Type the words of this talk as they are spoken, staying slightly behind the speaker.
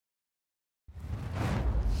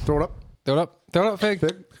Throw it up. Throw it up. Throw it up, Fig.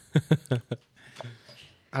 Fig.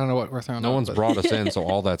 I don't know what we're throwing. No up, one's but- brought us in, so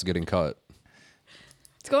all that's getting cut.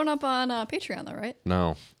 It's going up on Patreon, though, right?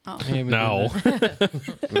 No. Maybe No.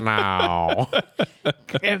 No.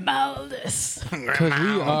 Grimaldi. Because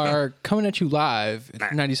we are coming at you live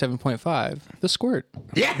at 97.5. The Squirt.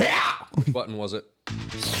 Which button was it?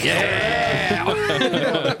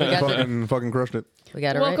 Fucking crushed it. We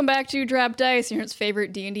got it Welcome back to Drop Dice, your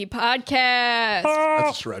favorite D&D podcast.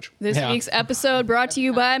 That's a stretch. This Yeah. week's episode brought to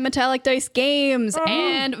you by Metallic Dice Games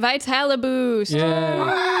and Vitaliboost.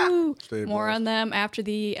 Yeah. Woo! Stay More blessed. on them after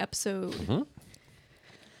the episode.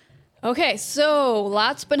 Okay, so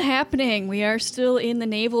lots been happening. We are still in the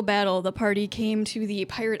naval battle. The party came to the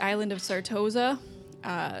pirate island of Sartosa,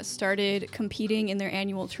 started competing in their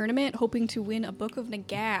annual tournament, hoping to win a Book of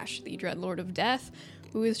Nagash, the Dread Lord of Death,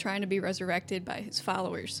 who is trying to be resurrected by his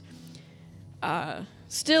followers.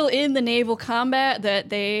 Still in the naval combat that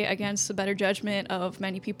they, against the better judgment of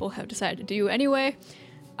many people, have decided to do anyway.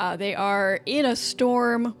 They are in a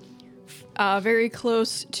storm very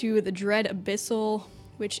close to the Dread Abyssal,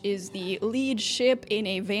 which is the lead ship in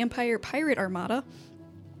a vampire pirate armada.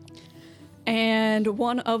 And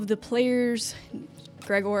one of the players,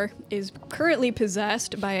 Gregor, is currently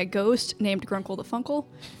possessed by a ghost named Grunkle the Funkle.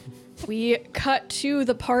 We cut to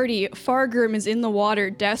the party. Fargrim is in the water,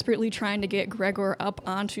 desperately trying to get Gregor up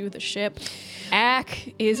onto the ship.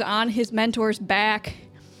 Ack is on his mentor's back.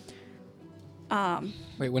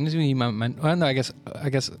 Wait, when did you need my mentor? Well, no, I guess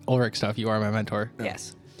Ulrich stuff. You are my mentor.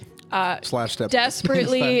 Yes. Slash step.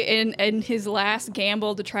 Desperately in his last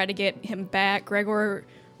gamble to try to get him back, Gregor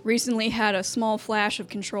recently had a small flash of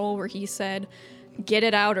control where he said, "Get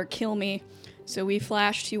it out or kill me." So we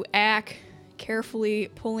flash to Ack, carefully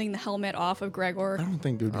pulling the helmet off of Gregor. I don't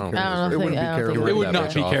think it would be I don't careful. think- It wouldn't I be don't think careful. It would that not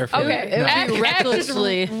bitch be off. careful. Okay, It would Ack be just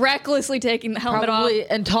recklessly- recklessly taking the helmet Probably,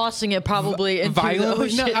 and tossing it probably into the Violently?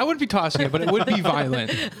 ocean. No, I wouldn't be tossing it, but it would be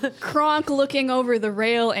violent. off. Kronk looking over the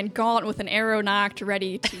rail and Gaunt with an arrow knocked,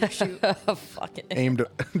 ready to shoot. Fuck it. Aimed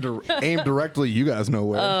directly. You guys know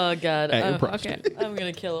where. Oh, God. At your I'm, price. Okay, I'm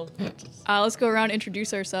going to kill him. let's go around and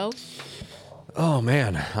introduce ourselves. Oh,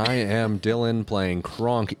 man. I am Dylan playing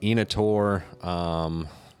Kronk Enator,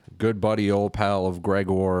 good buddy, old pal of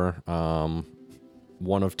Gregor,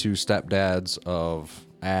 one of two stepdads of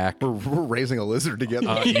Ack. We're raising a lizard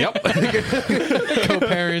together. Yep.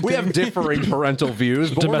 Co-parenting. We have differing parental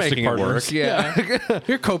views, but Domestic we're making partners. it work. Yeah.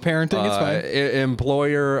 You're co-parenting. It's fine.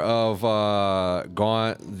 Employer of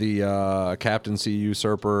Gaunt, the captaincy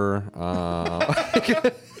usurper.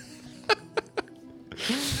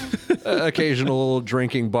 Occasional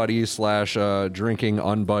drinking buddy / drinking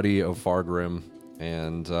unbuddy of Fargrim.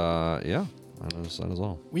 And yeah, that is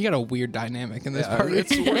all. We got a weird dynamic in this party.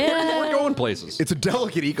 We're going places. It's a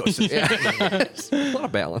delicate ecosystem. A lot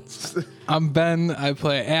of balance. I'm Ben. I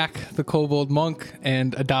play Ack, the kobold monk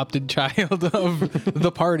and adopted child of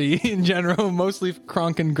the party in general, mostly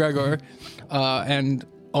Kronk and Gregor, and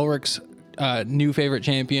Ulrich's new favorite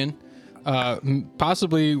champion.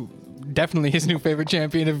 Definitely his new favorite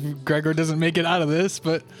champion if Gregor doesn't make it out of this,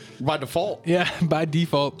 but By default. yeah, by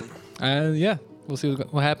default. Yeah, we'll see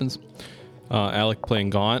what happens. Alec playing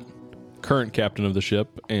Gaunt, current captain of the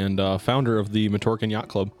ship and founder of the Matorkan Yacht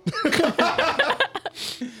Club.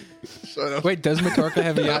 Wait, does Matorka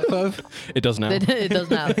have a yacht club? It does now. It does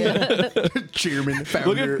not. Yeah. Chairman,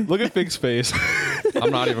 founder, Look at Fig's face.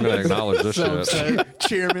 I'm not even going to acknowledge this So shit. upset.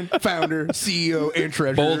 chairman, founder, CEO, and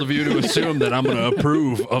treasurer. Bold of you to assume that I'm going to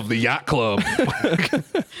approve of the yacht club.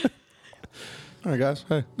 All right, guys.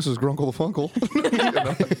 Hey, this is Grunkle the Funkle.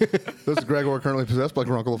 This is Gregor, currently possessed by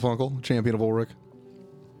Grunkle the Funkle, champion of Ulrich,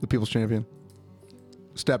 the people's champion.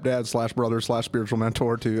 Stepdad / brother / spiritual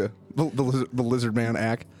mentor to the lizard man,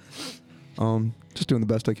 Ack. Just doing the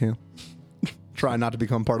best I can. Trying not to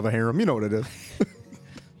become part of a harem. You know what it is.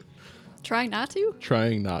 Trying not to?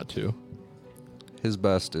 Trying not to. His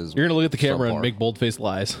best is. You're going to look at the camera subpar. and make bold-faced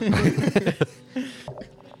lies. You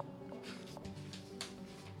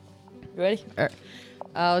ready? All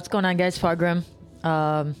right. What's going on, guys? Fargrim.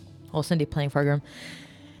 Cindy playing Fargrim.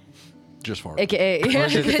 Just far. AKA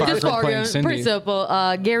just Fargrim playing Fargrim. Cindy. Pretty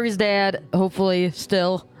simple. Gary's dad, hopefully,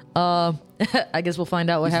 still. I guess we'll find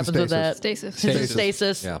out what He's in happens with that. Stasis. He's in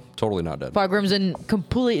stasis. Yeah, totally not dead. Fargrim's in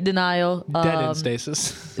complete denial. Dead in stasis.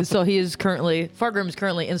 So he is Fargrim is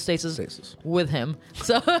currently in stasis with him.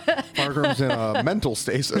 So Fargrim's in a mental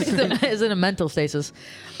stasis. is in a mental stasis.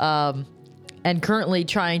 And currently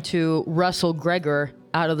trying to wrestle Gregor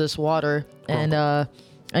out of this water and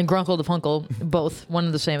Grunkle the Funkle, both one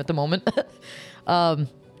and the same at the moment.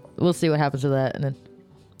 We'll see what happens to that and then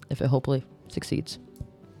if it hopefully succeeds.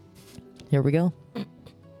 Here we go.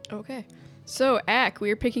 Okay. So, Ack,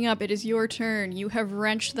 we are picking up. It is your turn. You have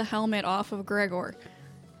wrenched the helmet off of Gregor.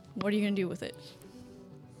 What are you going to do with it?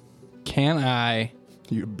 Can I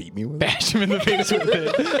You beat me with it. bash him in the face with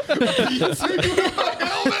it?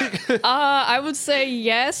 I would say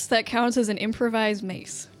yes. That counts as an improvised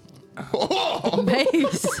mace.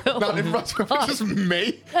 Mace. Not impressive. Just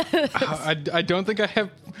me. I don't think I have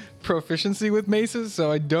proficiency with maces,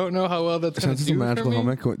 so I don't know how well that's going Since to it's a do magical for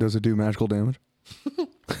me. helmet, does it do magical damage?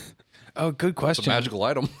 Oh, good question. It's a magical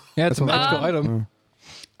item. Yeah, it's a magical item.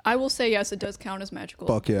 I will say yes. It does count as magical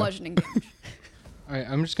Fuck yeah. bludgeoning damage. All right,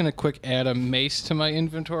 I'm just going to quick add a mace to my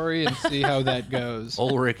inventory and see how that goes.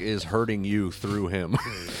 Ulrich is hurting you through him.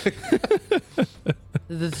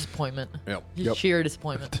 The disappointment. Yep. Just sheer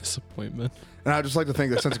disappointment. Disappointment. And I just like to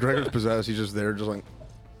think that since Gregor's possessed, he's just there, just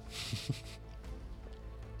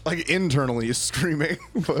like internally he's screaming,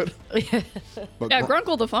 but Yeah,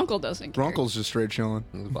 Grunkle the Funkle doesn't care. Grunkle's just straight chilling.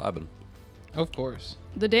 He's vibing. Of course.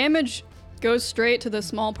 The damage goes straight to the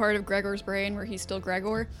small part of Gregor's brain where he's still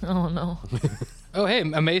Gregor. Oh no. Oh, hey,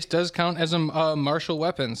 a mace does count as a martial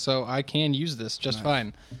weapon, so I can use this just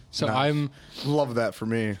fine. So I'm, Love that for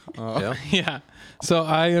me. Yeah. yeah. So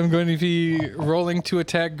I am going to be rolling to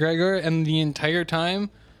attack Gregor, and the entire time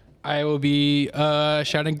I will be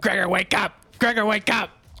shouting, "Gregor, wake up! Gregor, wake up!"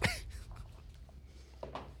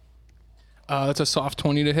 That's a soft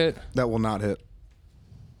 20 to hit. That will not hit.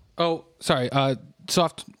 Oh, sorry.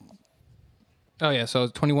 Soft. Oh yeah, so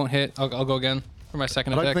 20 won't hit. I'll go again for my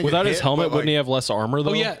second I don't attack. think- Without his hit, helmet, but, wouldn't he like- have less armor,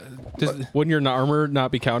 though? Oh yeah. Wouldn't your armor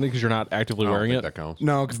not be counted because you're not actively I don't wearing think it? that counts.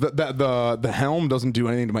 No, because the helm doesn't do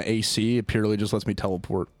anything to my AC. It purely just lets me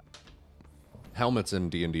teleport. Helmets in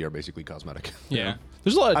D&D are basically cosmetic. Yeah.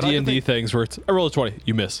 There's a lot of I'd like to D&D think- things where it's, I roll a 20,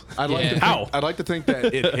 you miss. I'd like Yeah. to think, Ow. I'd like to think that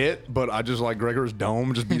it hit, but I just like Gregor's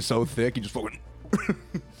dome just be so thick, he just fucking.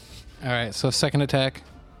 All right. So second attack.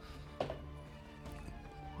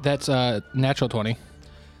 That's natural 20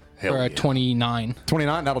 Hell or a yeah. 29.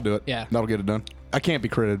 29, that'll do it. Yeah. That'll get it done. I can't be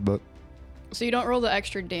critted, but So you don't roll the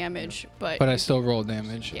extra damage, but But I still roll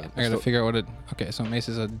damage. Yeah. I gotta figure out what it. Okay, so mace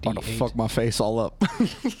is a I'm gonna D8. fuck my face all up.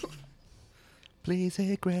 Please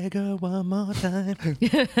hit Gregor one more time.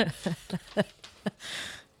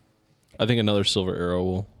 I think another silver arrow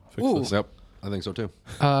will fix Ooh. this. Yep. I think so too.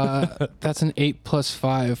 That's an 8 plus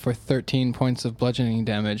 5 for 13 points of bludgeoning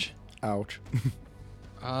damage. Ouch.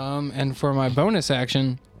 And for my bonus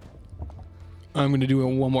action, I'm gonna do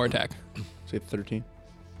one more attack. Say 13.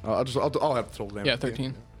 I'll have to total damage. Yeah,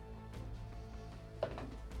 13.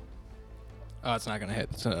 Oh, it's not gonna hit.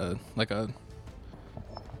 It's like a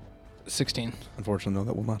 16. Unfortunately, no,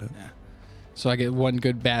 that will not hit. So I get one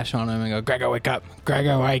good bash on him and go, Gregor, wake up!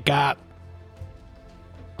 Gregor, wake up!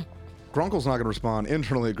 Grunkle's not gonna respond.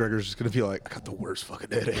 Internally, Gregor's just gonna be like, I got the worst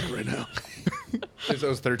fucking headache right now. That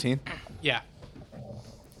was 13. Yeah.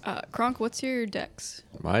 Kronk, what's your dex?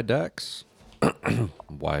 My dex.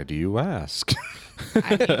 Why do you ask?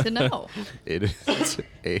 I need to know. It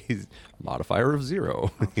is a modifier of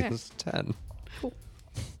 0. Okay. It's 10. Cool.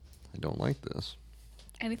 I don't like this.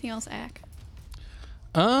 Anything else, Ack?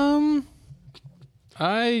 I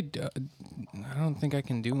don't think I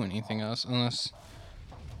can do anything else unless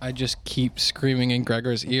I just keep screaming in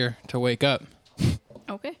Gregor's ear to wake up.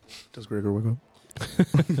 Okay. Does Gregor wake up?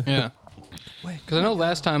 Yeah. Because I know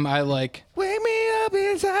last time I Wake me up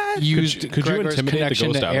inside. used could you Gregor's intimidate the connection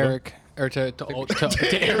ghost to out of him? Eric or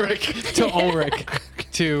to Eric to Ulrich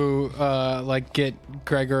to get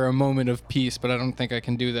Gregor a moment of peace, but I don't think I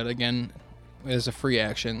can do that again as a free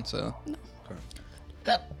action. So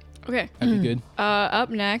Okay. that'd be good. Up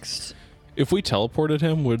next. If we teleported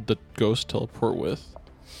him, would the ghost teleport with?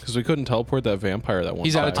 Because we couldn't teleport that vampire that one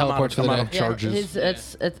He's out of time. teleport for I'm the out day. of charges.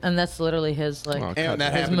 It's and that's literally his like. Oh, And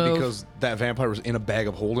that His happened move. because that vampire was in a bag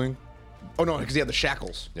of holding. Oh no, because he had the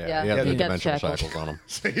shackles. Yeah, he had the he got dimensional shackles. shackles on him.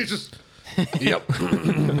 So he just. Yep.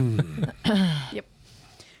 Yep.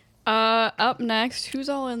 Up next, who's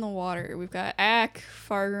all in the water? We've got Ack,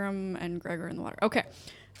 Fargrim, and Gregor in the water. Okay.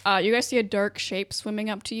 You guys see a dark shape swimming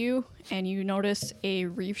up to you, and you notice a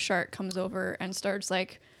reef shark comes over and starts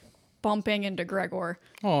bumping into Gregor.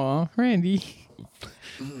 Aw, Randy.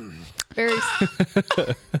 Very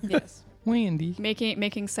yes, Randy.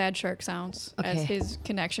 making sad shark sounds as Okay. his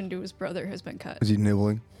connection to his brother has been cut. Is he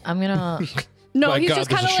nibbling? I'm gonna. No, My he's God, just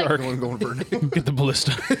there's kind a of shark. No one going for it. Get the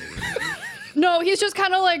ballista. no, he's just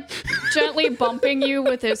kind of gently bumping you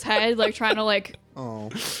with his head, trying to Oh.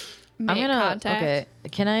 make I'm gonna. contact. Okay.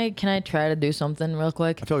 Can I try to do something real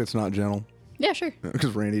quick? I feel like it's not gentle. Yeah, sure.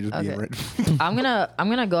 Because Randy just being Okay. right. I'm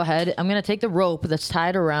gonna go ahead. I'm gonna take the rope that's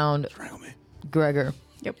tied around Strangle me. Gregor.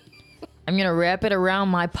 Yep. I'm gonna wrap it around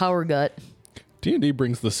my power gut, D&D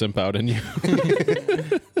brings the simp out in you.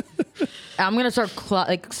 I'm gonna start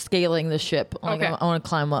scaling the ship. Okay. I want to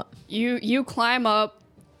climb up. You climb up,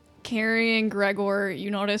 carrying Gregor. You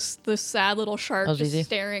notice the sad little shark That was just easy.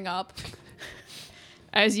 staring up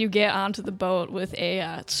as you get onto the boat with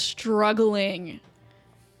a struggling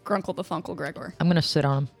Grunkle the Funkle Gregor. I'm gonna sit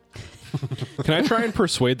on him. Can I try and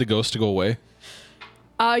persuade the ghost to go away?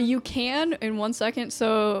 You can in 1 second.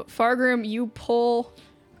 So Fargrim, you pull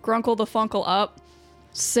Grunkle the Funkle up,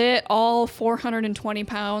 sit all 420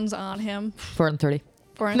 pounds on him. 430.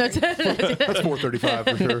 430. That's 435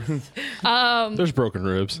 for sure. There's broken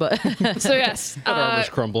ribs. But So yes, That armor's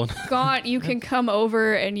crumbling. Gaunt, you can come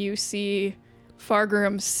over and you see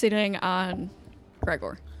Fargrim sitting on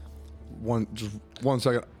Gregor. Just 1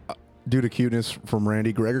 second. Due to cuteness from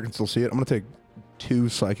Randy, Gregor can still see it. I'm gonna take 2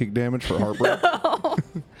 psychic damage for heartbreak.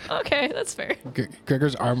 Okay, that's fair.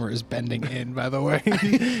 Gregor's armor is bending in, by the way.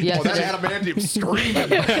 yeah, Oh, that adamantium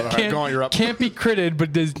screaming. All right, go on, you're up. Can't be critted,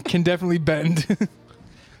 but can definitely bend.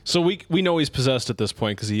 So we know he's possessed at this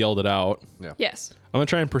point because he yelled it out. Yes. I'm going to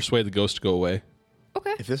try and persuade the ghost to go away.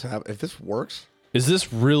 Okay. If this works, Is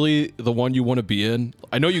this really the one you want to be in?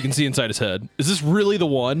 I know you can see inside his head. Is this really the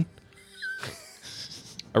one?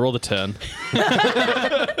 I rolled a 10.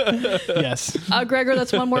 Yes. Gregor,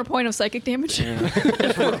 that's one more point of psychic damage.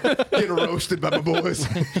 getting roasted by my boys.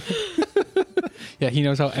 Yeah, he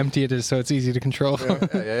knows how empty it is, so it's easy to control.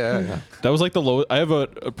 Yeah. That was like the low. I have a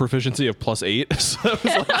proficiency of +8. So that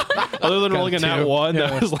was like, other than rolling a nat 1, Yeah.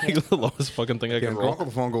 that was like the lowest fucking thing I Yeah, could roll. Grunkle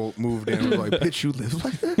the Fungal moved in and was like, bitch, you live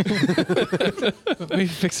like that? Let me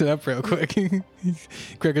fix it up real quick.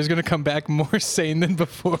 Gregor's going to come back more sane than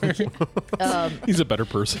before. He's a better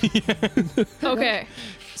person. Okay.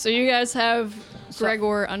 So you guys have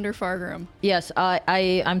Gregor under Fargrim. yes,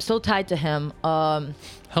 I'm still tied to him.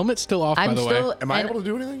 Helmet's still off, by I'm the still. way. Am I and- able to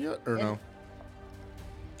do anything yet, or no?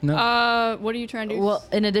 No. What are you trying to do? Well,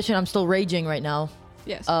 in addition, I'm still raging right now.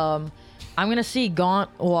 yes. I'm gonna see Gaunt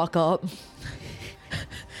walk up.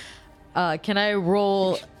 Can I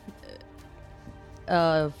roll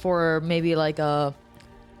for maybe like a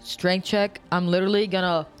strength check? I'm literally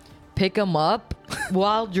gonna pick him up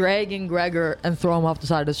while dragging Gregor and throw him off the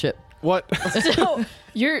side of the ship. What? So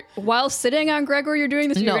you're while sitting on Gregor, you're doing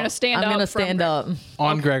this. Or No, you're gonna stand I'm up. gonna from stand Gregor? up.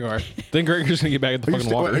 On Gregor. Then Gregor's going to get back in the Are you,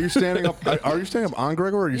 fucking water. are you standing up? Are you standing up on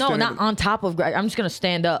Gregor? Or are you No, standing not on top of Gregor. I'm just gonna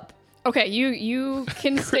stand up. Okay, you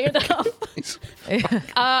can stand up. I'm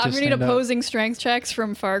gonna need stand up. opposing strength checks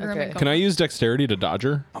from Fargrim. Okay. And Can I use dexterity to dodge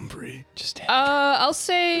her? I'm free. Just stand. I'll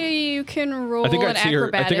say you can roll I think an I'd see her.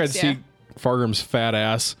 I think I'd acrobatics, yeah. see Fargrim's fat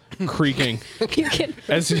ass creaking You can.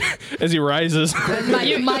 as he rises. My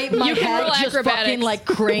You head can roll just fucking acrobatics. like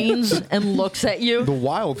cranes and looks at you. The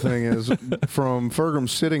wild thing is, from Fergrim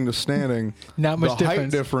sitting to standing, Not much the height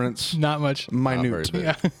difference. difference, Not much. minute. very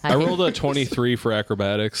big. Yeah. I rolled a 23 for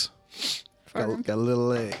acrobatics. Fargrim. Got little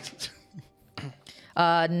legs.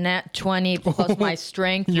 Nat 20 plus my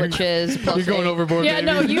strength, which is plus You're going 8. overboard. Yeah,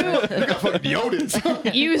 baby. no,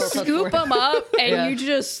 Yodas. you scoop him up and Yeah. you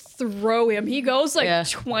just throw him. He goes like Yeah.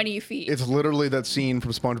 20 feet. It's literally that scene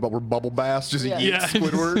from SpongeBob where Bubble Bass just Yeah. eats Yeah.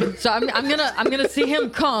 Squidward. So I'm gonna see him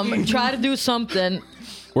come and try to do something,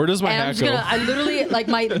 Where does my and I'm hat just go? gonna I literally like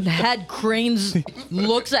my head cranes,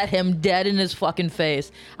 looks at him dead in his fucking face.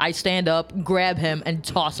 I stand up, grab him, and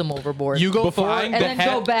toss him overboard. You go Before- flying. and the then hat-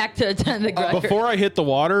 go back to attend the Gregor. Before I hit the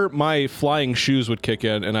water, my flying shoes would kick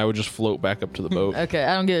in, and I would just float back up to the boat. Okay,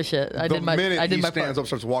 I don't give a shit. I The did my minute I did he my stands part. up,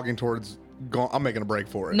 starts walking towards, I'm making a break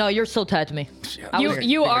for it. No, you're still tied to me. I You, was-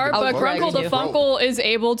 you are, I was but dragging Grunkle the you. Funkle is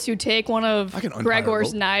able to take one of I can untie Gregor's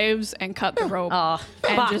a rope. knives and cut the rope Aw,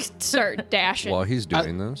 and fuck. just start dashing. While he's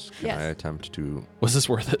doing this, can Yes. I attempt to Was this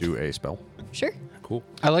worth it? do a spell? Sure. Cool.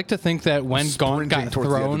 I like to think that when Gaunt Sprinting got towards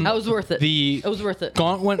the edge of thrown, That was worth it. the It was worth it.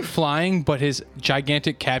 Gaunt went flying, but his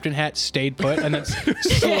gigantic captain hat stayed put, and then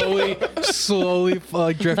slowly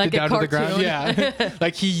like drifted Like a down to the ground. cartoon. Yeah,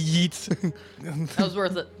 like he yeets. That was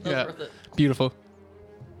worth it. That Yeah. was worth it. Beautiful.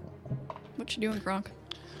 What you doing, Gronk?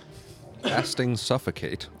 Casting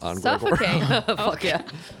suffocate on Gregor. Suffocate. Fuck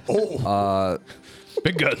yeah.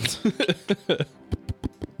 Big guns.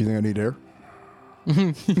 You think I need air?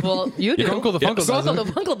 Well, you do. Grunkle the Funkle Grunkle doesn't. the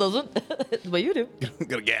Funkle doesn't. But you do.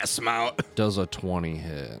 Gotta gas him out. Does a 20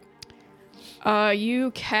 hit?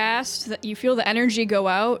 You cast, you feel the energy go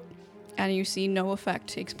out, and you see no effect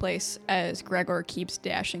takes place as Gregor keeps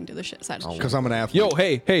dashing to the side of the ship. Because I'm an athlete. Yo,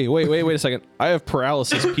 hey, wait a second. I have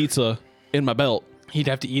paralysis pizza in my belt. He'd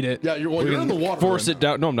have to eat it. Yeah, you're in the water. Force it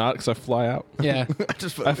down. No, I'm not, because I fly out. Yeah.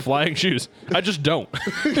 I have flying shoes. I just don't.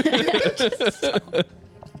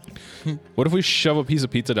 What if we shove a piece of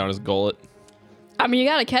pizza down his gullet? I mean, you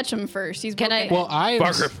gotta catch him first. He's Can I- broken.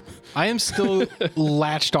 Well, I am still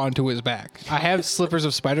latched onto his back. I have slippers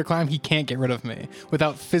of spider climb. He can't get rid of me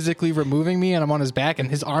without physically removing me, and I'm on his back, and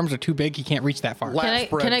his arms are too big. He can't reach that far. Last Can I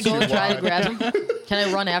spread, go and too try to wide. grab him? Can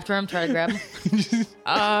I run after him, try to grab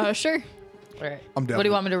him? Sure. All right. I'm down. What do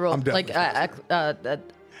you want me to roll? I'm down. Like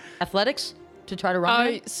athletics to try to run?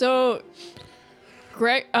 him? So,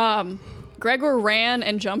 Gregor ran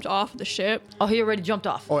and jumped off the ship. Oh, he already jumped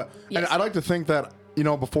off. Oh, yeah. Yes. And I like to think that,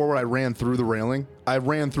 before when I ran through the railing, I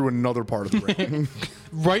ran through another part of the railing.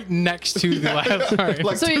 Right next to the last. Sorry.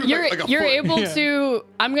 Like, So dude, you're like a you're foot. able Yeah. to.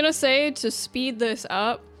 I'm gonna say to speed this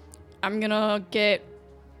up. I'm gonna get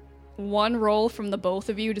one roll from the both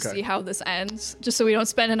of you to Okay. see how this ends, just so we don't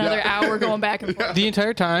spend another Yeah. hour going back and forth. The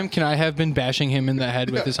entire time, can I have been bashing him in the head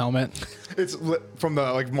with his helmet? It's from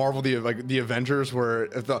the Marvel, the Avengers, where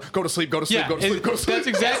it's the go to sleep, go to sleep, go to sleep, go to sleep. That's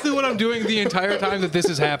exactly what I'm doing the entire time that this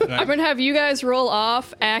is happening. I'm gonna have you guys roll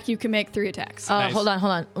off. Ack, you can make 3 attacks. Nice. Hold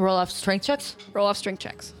on. Roll off strength checks. Roll off strength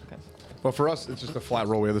checks. But for us, it's just a flat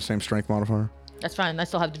roll. We have the same strength modifier. That's fine. I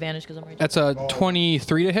still have advantage because I'm right. That's a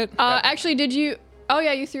 23 to hit. Actually, did you? Oh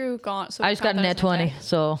yeah, you threw gaunt. So I just got a count that net as an 20, attack.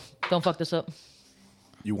 so don't fuck this up.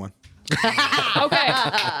 You won. Okay.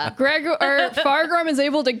 Fargrim is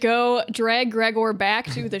able to go drag Gregor back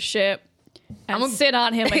to the ship and sit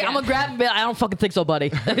on him again. I'm gonna grab him. But I don't fucking think so,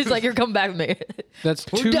 buddy. He's like, you're coming back with me. That's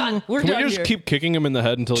We're two done. We're Can done we just here. keep kicking him in the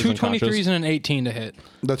head until he's two unconscious? 23s and an 18 to hit.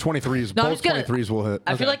 The 23s, No, I'm both just gonna- 23s will hit.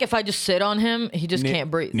 I feel like if I just sit on him, he just can't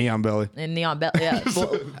breathe. Neon belly. And neon belly, yeah.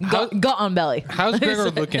 Gut on belly. How's Gregor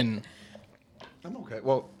looking? I'm okay.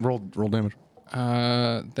 Well, roll damage.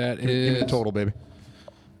 That Give me the is total, baby.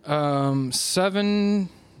 7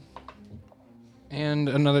 and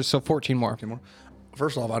another, so 14 more. More.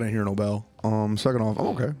 First off, I didn't hear no bell. Second off, I'm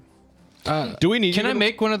okay. Do we need? Can you I to-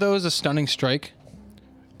 make one of those a stunning strike?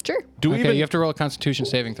 Sure. Do we Okay, even? you have to roll a Constitution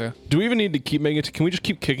saving throw. Do we even need to keep making it? Can we just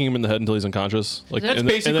keep kicking him in the head until he's unconscious? Like That's and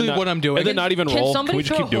then basically not- what I'm doing. And then not even Can roll. Can somebody we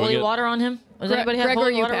just throw keep doing holy it? water on him? Does anybody have Gregor,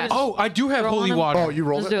 holy you water? passed. Oh, I do have Roll holy on him? water. Oh, you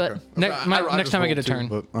rolled Let's it? do it. Okay. Next just time I get rolled a too, turn.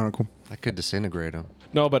 But, all right, cool. I could disintegrate him.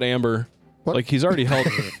 No, but Amber, What? like he's already held.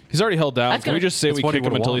 He's already held down. That's Can we gonna- just say that's we what he kick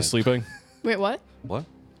him would've until he's wanted. sleeping? Wait, what? What?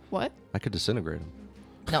 What? I could disintegrate him.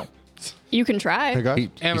 No. You can try. Hey, guys.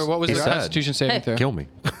 Amber, what was he the said, Constitution saving Hey. throw? Kill me.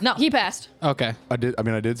 No. He passed. Okay. I did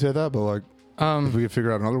say that, but like, if we could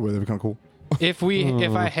figure out another way, that'd be kind of cool. If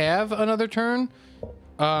I have another turn,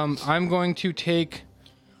 I'm going to take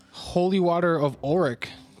holy water of Ulrich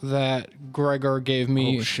that Gregor gave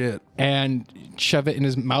me. Oh, shit. And shove it in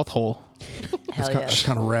his mouth hole. Hell yeah. It's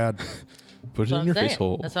kind of rad. Put it That's what in I'm your saying. face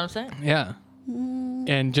hole. That's what I'm saying. Yeah.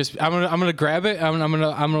 And just I'm gonna grab it. I'm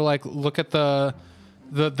gonna like look at the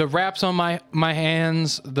wraps on my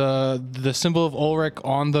hands, the symbol of Ulrich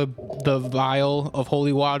on the vial of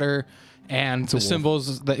holy water, and the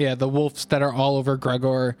symbols the wolves that are all over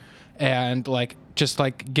Gregor, and like just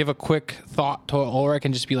like give a quick thought to Ulrich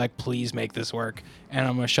and just be like, please make this work. And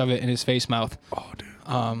I'm gonna shove it in his face mouth. Oh,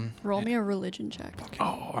 dude. Roll me a religion check.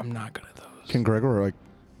 Oh, I'm not good at those. Can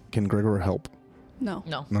Gregor help? No.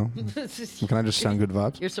 No. No. Can I just send good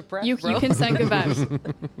vibes? You're suppressed, You bro. can send good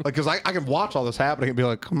vibes. Like, cause I can watch all this happening and be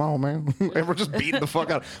like, come on, man. And we're just beating the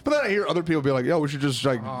fuck out. But then I hear other people be like, yo, we should just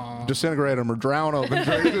like disintegrate them or drown them. And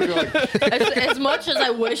Gregor's gonna be like, as much as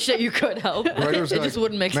I wish that you could help, it Gregor's just like,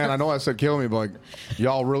 wouldn't make man, sense. I know I said kill me, but like,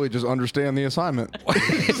 y'all really just understand the assignment.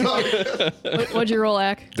 What'd you roll,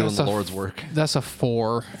 Ack? Doing That's the a- Lord's work. That's a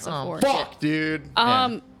 4. It's a 4. Fuck, dude.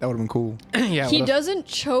 That would have been cool. Yeah. He what a- doesn't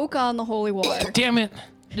choke on the holy water. Damn it.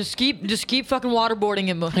 Just keep fucking waterboarding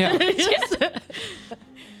him. Yeah.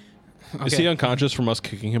 Is he unconscious from us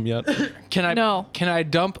kicking him yet? Can I No. Can I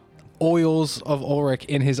dump oils of Ulrich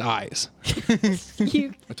in his eyes?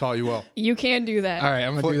 you I taught you well. you can do that. All right,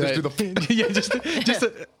 I'm gonna Just do do that. the. Yeah,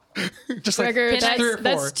 just like Gregor, Can I- 3 or 4.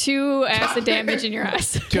 that's 2 acid damage in your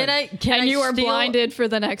eyes. Can I and you are steal- blinded for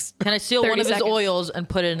the next. Can I steal 30 one of his seconds. oils and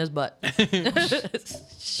put it in his butt?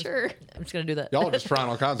 Sure. I'm just gonna do that. Y'all are just trying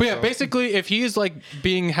all kinds But of yeah, stuff. basically, if he is like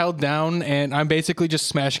being held down, and I'm basically just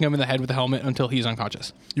smashing him in the head with the helmet until he's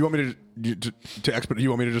unconscious. You want me to expedite? You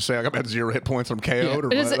want me to just say I'm at 0 hit points? I'm KO'd, or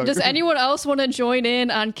Does, what? does anyone else want to join in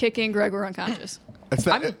on kicking Gregor unconscious? It's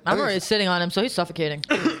that, I'm already sitting on him, so he's suffocating.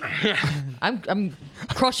 I'm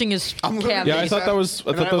crushing his cavities. Yeah, I thought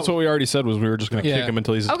that's what we already said was we were just gonna Yeah. kick him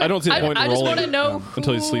until he's. Okay. I don't see the point I in just rolling want to know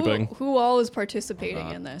until he's sleeping. who all is participating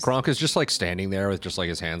in this. Kronk is just like standing there with just like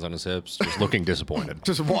his hands on his hips, just looking disappointed.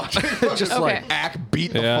 just watching. Just Okay. like Ack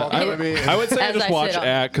beat the Yeah, fuck out of me. I would say As just I watch sit up.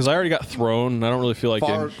 Act because I already got thrown. And I don't really feel like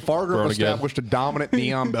getting Fargrim thrown again. established a dominant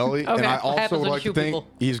knee on belly, and Okay. I also Happens would when like you to shoot think people.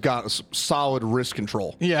 he's got solid wrist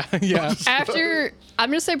control. Yeah, yeah. After, I'm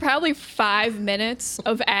going to say probably 5 minutes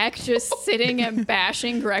of Ack just sitting and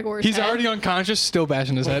bashing Gregor's He's head. already unconscious, still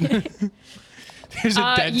bashing his head. There's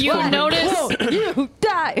a dead You twin. notice Whoa, you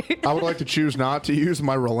die. I would like to choose not to use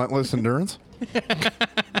my relentless endurance.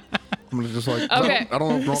 I'm gonna just like Okay. I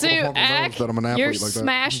don't know if So Grunkle the Funkle Ack, knows that I'm an you're athlete like that.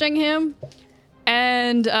 smashing him,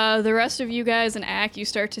 and the rest of you guys and Ack, you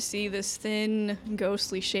start to see this thin,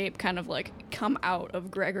 ghostly shape kind of like come out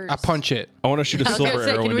of Gregor's. I punch it. I want to shoot a I was gonna silver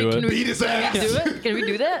say, arrow can we- into can it. we- Beat his ass. Do it? Can we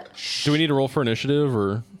do that? Do we need to roll for initiative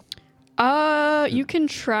or? You can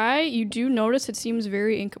try. You do notice it seems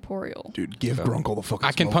very incorporeal. Dude, give Grunkle the fucking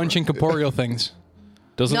I can smoke. punch incorporeal things.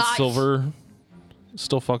 Doesn't Nice. silver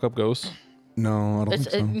still fuck up ghosts? No, I don't It's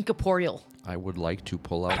think so. incorporeal. I would like to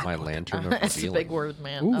pull out my lantern of That's a big revealing. word,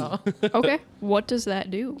 man. Oh. Okay, what does that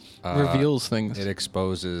do? Reveals things. It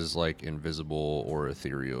exposes like invisible or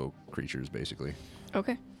ethereal creatures, basically.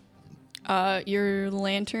 Okay. Your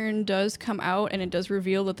lantern does come out, and it does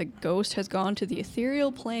reveal that the ghost has gone to the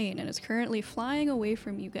ethereal plane and is currently flying away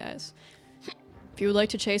from you guys. If you would like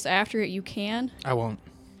to chase after it, you can. I won't.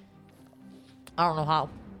 I don't know how.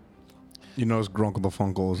 You notice Grunkle the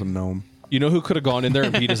Funkle is a gnome. You know who could have gone in there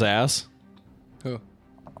and beat his ass? Who?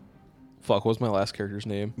 Fuck, what was my last character's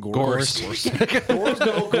name? Gorse. Gorse would have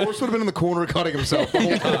been in the corner cutting himself the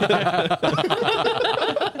whole time.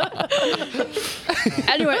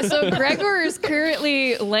 Anyway, so Gregor is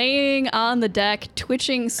currently laying on the deck,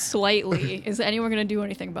 twitching slightly. Is anyone going to do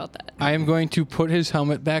anything about that? I am going to put his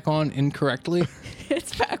helmet back on incorrectly.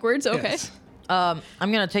 It's backwards. Okay. Yes. I'm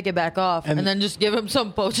gonna take it back off and, And- then just give him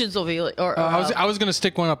some potions of healing or I was gonna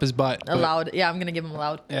stick one up his butt. but- allowed. Yeah, I'm gonna give him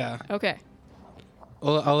allowed. Yeah. Okay.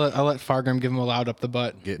 I'll let Fargrim give him a loud up the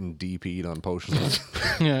butt. Getting DP'd on potions.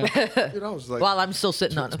 Yeah. Dude, I was like, While I'm still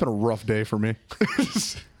sitting on it's him. been a rough day for me.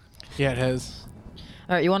 Yeah, it has.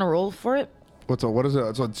 All right, you want to roll for it? What is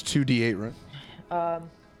it? So it's 2d8, right?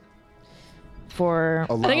 For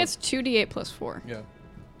I think it's 2d8 plus 4. Yeah.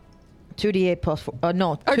 2d8 plus 4.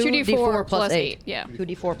 No, Or 2d4 plus 8. 8. Yeah.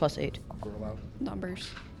 2d4 plus 8. Numbers.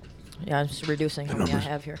 Yeah, I'm just reducing how many I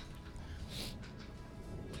have here.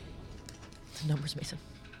 The numbers, Mason.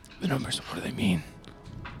 The numbers, what do they mean?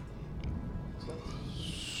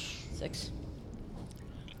 6.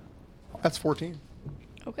 That's 14.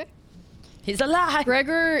 Okay. He's alive.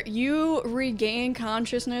 Gregor, you regain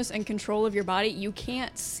consciousness and control of your body. You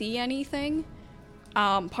can't see anything.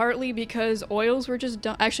 Partly because oils were just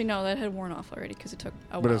done. Actually, no, that had worn off already because it took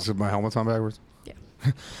a But while. is my helmet's on backwards? Yeah.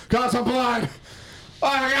 Guys, I'm blind! Oh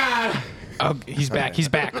my god! Oh, he's back. He's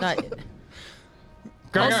back. Not-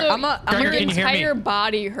 Gregor, Also, I'm Gregor, your can you hear me? entire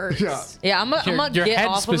body hurts. Yeah. yeah, I'm gonna your get head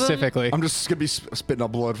off of him. specifically. I'm just gonna be spitting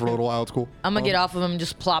up blood for a little while. It's cool. I'm gonna get off of him and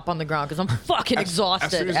just plop on the ground because I'm fucking As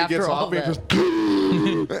exhausted soon as he after gets all off me, of just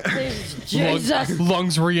that. Jesus.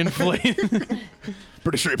 Lungs reinflate.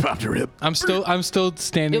 pretty sure he popped your hip. I'm still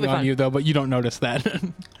standing You'll be on fine. you though, but you don't notice that.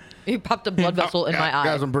 He popped a blood vessel in my eye.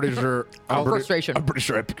 Guys, I'm pretty sure. Frustration. I'm pretty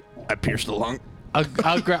sure I pierced the lung.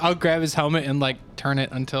 I'll grab his helmet and like turn it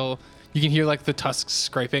until you can hear like the tusks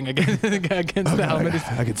scraping against the helmet.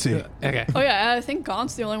 I can see. Okay. Oh yeah, I think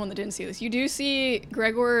Gaunt's the only one that didn't see this. You do see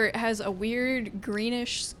Gregor has a weird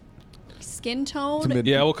greenish skin tone,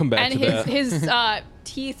 Yeah, we'll come back and to that. his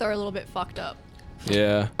teeth are a little bit fucked up.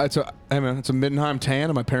 Yeah. Hey man, it's a Middenheim tan,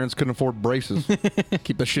 and my parents couldn't afford braces.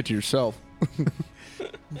 Keep that shit to yourself.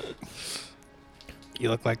 You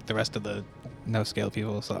look like the rest of the no scale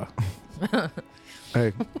people. So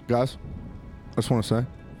Hey guys, I just want to say,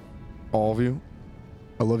 all of you,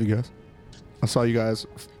 I love you guys. I saw you guys.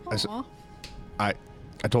 Aw.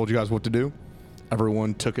 I told you guys what to do.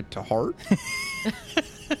 Everyone took it to heart.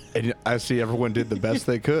 And I see everyone did the best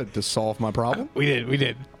they could to solve my problem. we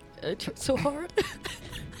did. It hurt so hard.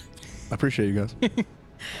 I appreciate you guys.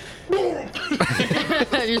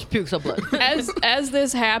 He just pukes up blood. As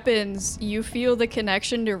this happens, you feel the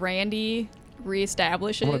connection to Randy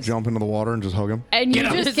reestablishes. I'm gonna jump into the water and just hug him. And you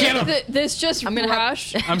Get him, just get get him. this just I'm gonna have-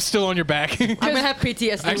 rush. I'm still on your back. I'm gonna have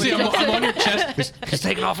PTSD. Actually, when he I'm does on it. your chest. He's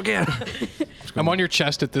taking off again. I'm on your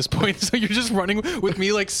chest at this point, so you're just running with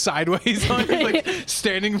me like sideways on you, like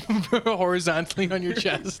standing horizontally on your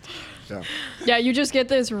chest. Yeah. Yeah, you just get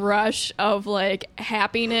this rush of like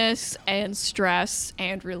happiness and stress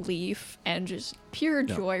and relief and just pure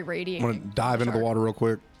joy I'm radiating. gonna dive into the water real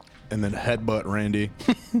quick, and then headbutt Randy,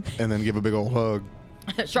 and then give a big old hug,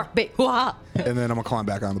 Shark bait. Hoo-ha. and then I'm gonna climb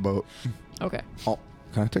back on the boat. Okay. Oh,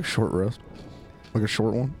 can I take a short rest? Like a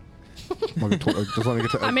short one? Just let me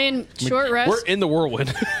get to. I mean, short rest. We're in the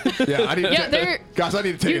whirlwind. yeah, I need to Yeah, they're- guys. I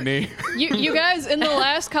need to take a knee. You guys, in the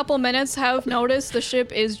last couple minutes, have noticed the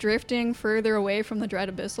ship is drifting further away from the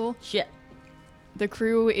Dread Abyssal. Shit. The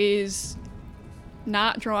crew is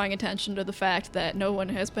not drawing attention to the fact that no one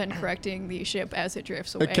has been correcting the ship as it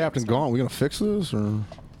drifts away. Hey, Captain Gaunt, we gonna fix this or?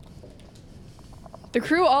 The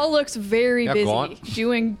crew all looks very Yeah, busy Gaunt.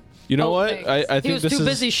 doing. You know both what? things. I think was this too is,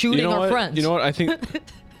 busy shooting you know our what? friends. You know what? I think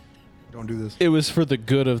Don't do this. it was for the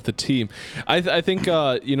good of the team. I think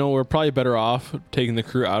we're probably better off taking the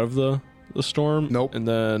crew out of the storm. Nope. And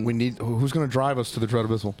then We need. Who's gonna drive us to the Dread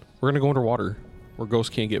Abyssal? we're gonna go underwater where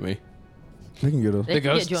ghosts can't get me. They can get us. They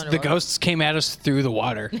can get you The underwater. ghosts came at us through the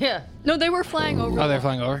water. Yeah. No, they were flying over. Oh, they're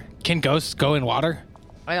flying over. Can ghosts go in water?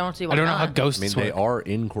 I don't see why I don't know not. how ghosts I mean, work. they are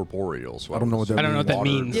incorporeal, so I don't know what that I don't know what that water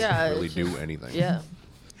means. doesn't Yeah, really it's do just- anything. Yeah.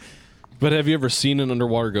 But have you ever seen an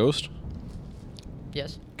underwater ghost?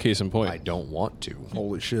 Yes. Case in point. I don't want to.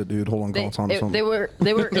 Holy shit, dude! Hold on, They, Gaunt's on something. they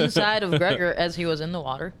were inside of Gregor as he was in the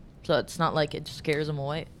water, so it's not like it scares him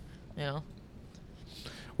away. You know.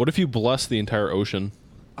 What if you bless the entire ocean?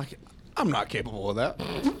 I'm not capable of that.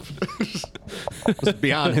 It's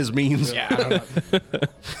beyond his means. Yeah, I don't know.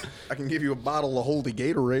 I can give you a bottle of holy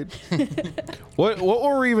Gatorade. What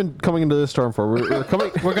were we even coming into this storm for? We're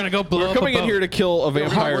coming. We're gonna go blow We're up coming a in boat. here to kill a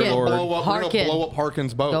vampire Harkin. lord. We're gonna Harkin. blow up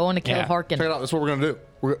Harkin's boat. Going to kill Yeah. Harkin. Check it out. That's what we're gonna do.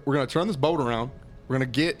 We're gonna turn this boat around. We're gonna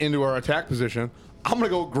get into our attack position. I'm gonna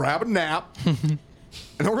go grab a nap, and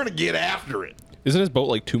then we're gonna get after it. Isn't his boat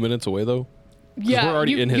like 2 minutes away though? 'Cause Yeah, we're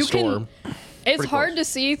already in his storm. It's Pretty hard close.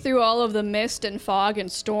 to see through all of the mist and fog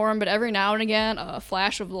and storm, but every now and again, a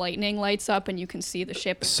flash of lightning lights up, and you can see the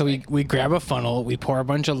ship. So we grab a funnel, we pour a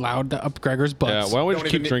bunch of loud up Gregor's butts. Yeah. Why don't we Don't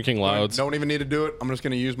just even keep drinking louds? Don't even need to do it. I'm just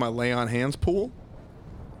gonna use my lay on hands pool.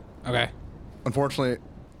 Okay. Unfortunately,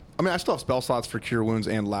 I mean I still have spell slots for cure wounds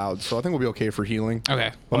and loud, so I think we'll be okay for healing.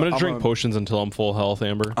 Okay. I'm gonna drink gonna- potions until I'm full health,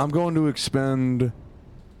 Amber. I'm going to expend.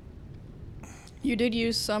 You did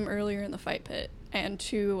use some earlier in the fight pit, and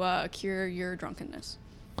to cure your drunkenness.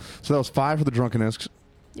 So that was 5 for the drunkenness,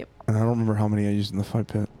 Yep. and I don't remember how many I used in the fight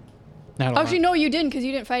pit. Not a lot. Actually, no, you didn't, because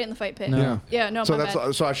you didn't fight in the fight pit. No. Yeah. Yeah, no, So my that's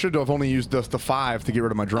bad. so I should have only used the 5 to get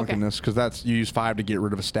rid of my drunkenness because that's you use 5 to get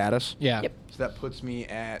rid of a status. Yeah. Yep. So that puts me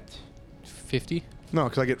at 50. no,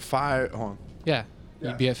 because I get 5. Hold on. Yeah. Yeah.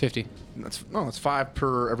 You'd be at 50. It's 5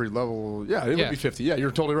 per every level. Yeah, it Yeah. would be 50. Yeah, you're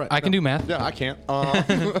totally right. I can Yeah. do math. Yeah, I can't.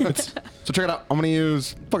 So check it out. I'm gonna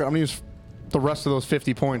use the rest of those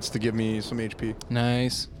 50 points to give me some HP.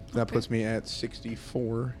 Nice. That puts me at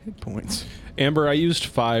 64 hit points. Amber, I used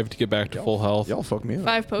 5 to get back to full health. Y'all fuck me up.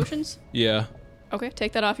 5 potions? Yeah. Okay,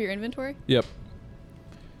 take that off your inventory. Yep.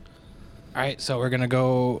 All right, so we're gonna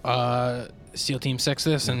go SEAL Team 6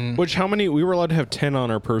 this and Which how many? We were allowed to have 10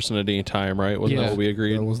 on our person at any time, right? Wasn't Yeah. that what we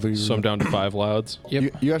agreed? That was the So I'm down to 5 louds.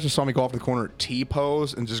 Yep. You guys just saw me go off the corner, T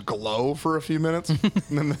pose, and just glow for a few minutes,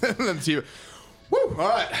 and then see, woo! All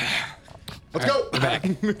right, let's go. back.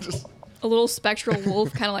 Just- A little spectral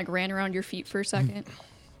wolf kind of like ran around your feet for a second.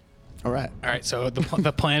 all right. All right, so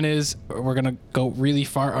the plan is we're gonna go really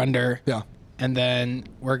far under. Yeah. And then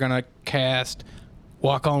we're gonna cast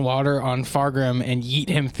Walk on Water on Fargrim and yeet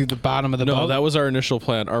him through the bottom of the No, boat. that was our initial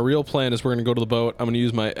plan. Our real plan is we're going to go to the boat. I'm going to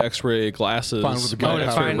use my X-ray glasses, Fine with the my gun.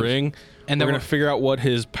 X-ray Fine. ring, And and then we're going we're- to figure out what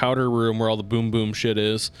his powder room, where all the boom boom shit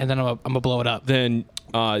is. and then I'm gonna blow it up. Then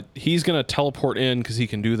he's going to teleport in because he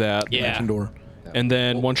can do that. Yeah. Dimension door. And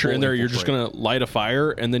then once you're in Full there, you're just infiltrate. going to light a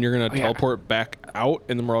fire, and then you're going to yeah. teleport back out,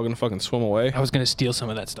 and then we're all going to fucking swim away. I was gonna steal some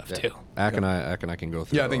of that stuff too. Ack and I can go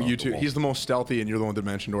through. Yeah, I think you two. the wall. He's the most stealthy, and you're the one with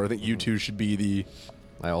dimension door. I think you two should be the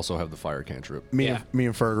I also have the fire cantrip. me. Yeah. Me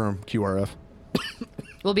and Fergrim QRF.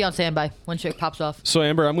 We'll be on standby when shit pops off. So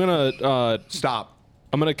Amber, I'm Stop.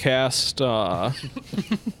 gonna cast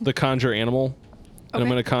the conjure animal, and I'm Okay.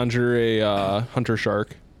 gonna conjure a hunter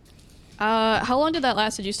shark. How long did that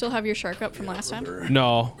last? Did you still have your shark up from last time?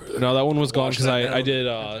 No, that one was gone because I did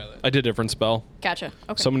a different spell. Gotcha.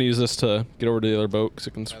 Okay. So I'm gonna use this to get over to the other boat because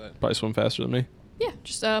it can probably swim faster than me. Yeah,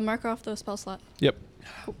 just mark off the spell slot. Yep.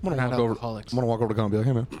 I'm gonna Not walk over. alcoholics. I'm gonna walk over to Gun and be like,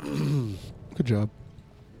 hey man, good job.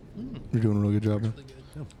 You're doing a really good job, man.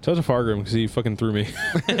 Tell it to Fargrim because he fucking threw me.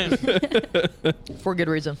 For good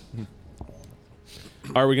reason.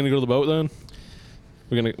 Are we gonna go to the boat then?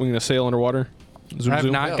 We're gonna sail underwater. Zoom, I have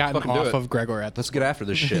zoom. not Yeah, gotten fucking do off it. of Gregor at Let's this. get after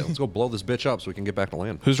this shit. Let's go blow this bitch up so we can get back to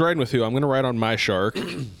land. Who's riding with you? I'm gonna ride on my shark.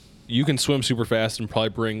 You can swim super fast and probably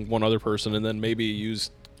bring one other person, and then maybe use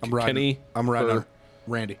I'm riding. Kenny. I'm riding. or- on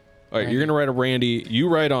Randy. All right, you're gonna ride a Randy. You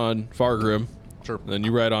ride on Fargrim. Sure. And then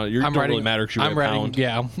you ride on. You don't really matter because you ride I'm a riding. pound.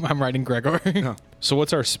 Yeah, I'm riding Gregor. So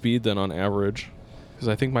what's our speed then on average? Because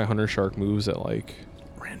I think my hunter shark moves at like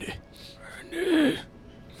Randy.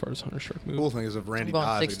 Far as hunter shark move. Cool thing is if Randy I'm going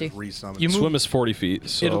dies, 60. they just resummon. You move- Swim is 40 feet.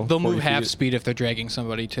 So They'll 40 move half feet. speed if they're dragging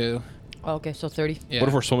somebody too. Oh, okay, so 30. Yeah. What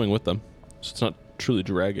if we're swimming with them? So it's not truly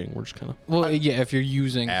dragging. We're just kind of. Well, yeah, if you're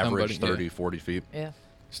using Average somebody, 30, 40 feet. Yeah.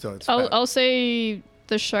 Still, it's I'll say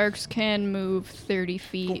the sharks can move 30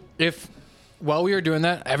 feet. Yeah. If while we are doing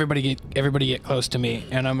that, everybody get close to me,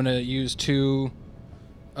 and I'm gonna use 2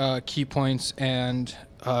 key points, and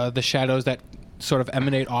the shadows that sort of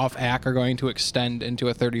emanate off Ack are going to extend into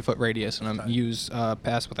a 30-foot radius, and I'm gonna use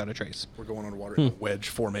pass without a trace. we're going underwater in a wedge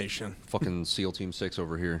formation. Fucking SEAL Team 6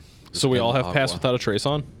 over here. So we all have Aqua. pass without a trace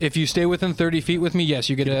on. If you stay within 30 feet with me, yes,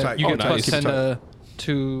 you get Keep it a tight. you Oh, get nice. plus Keep 10 it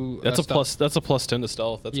to That's a stealth. plus. That's a plus 10 to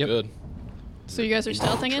stealth. That's Yep. good. So you guys are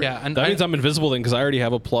stealthing it? Yeah, and That means I'm invisible then because I already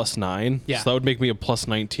have a plus 9. Yeah. So that would make me a plus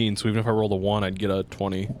 19. So even if I rolled a 1, I'd get a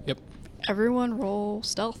 20. Yep. Everyone roll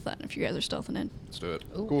stealth then, if you guys are stealthing in. Let's do it.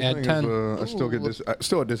 Cool Add thing 10. is, I still get this.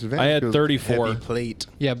 Still at disadvantage. I had 'cause 34. heavy plate.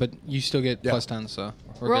 Yeah, but you still get Yeah. plus 10, so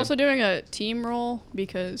We're good. also doing a team roll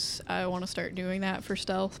because I want to start doing that for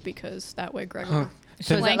stealth because that way Gregor.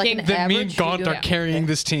 So is that like an Flanking. Then me and average? Gaunt are carrying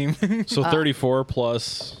this team. So 34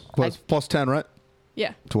 plus. Plus 10, right?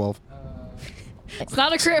 Yeah, 12. it's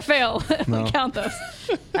not a crit fail. No. Count those.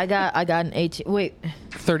 I got an 18. Wait.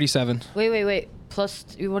 37. Wait. Plus,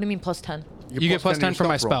 what do you mean plus 10? You get plus 10 to from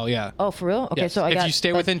my your stealth roll. spell, yeah. Oh, for real? Okay, Yes. so I if got. you stay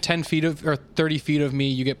that's- within 10 feet of or 30 feet of me,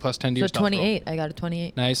 you get plus 10 to So your stealth roll. 28. I got a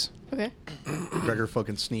 28. Nice. Okay. Gregor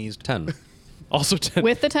fucking sneezed. 10. Also 10.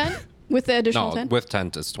 With the 10? With the additional No, 10? with 10,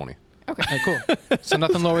 it's 20. Okay. Okay, cool. So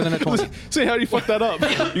nothing lower than a 20. See how you fucked that up?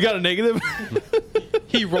 You got a negative?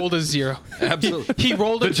 He rolled a 0. Absolutely. He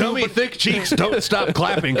rolled a 2, but thick cheeks don't stop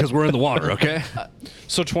clapping because we're in the water, okay?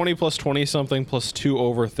 So 20 plus 20 something plus 2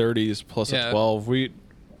 over 30s plus Yeah. a 12. We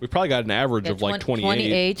probably got an average Yeah, of like 20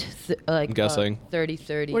 28. like, I'm guessing. 30,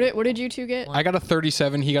 30. What did you two get? I got a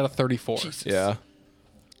 37, he got a 34. Yeah.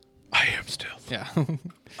 I am still. Yeah.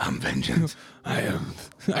 I'm vengeance. I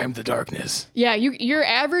am the darkness. Yeah, your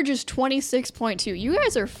average is 26.2. You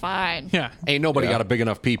guys are fine. Yeah. Ain't nobody got a big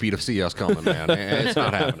enough pee-pee to see us coming, man. It's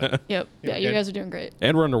not happening. Yep. Yeah, you guys are doing great.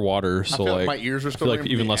 And we're underwater, I so feel like like my ears are I still feel like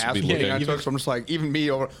ringing even from less the would be ass whooping looking. I took, so I'm just like, even me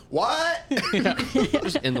over. What?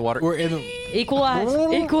 Just in the water. We're in the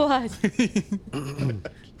Equalize. Equalize.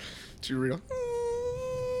 Do you read?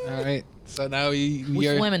 All right. So now we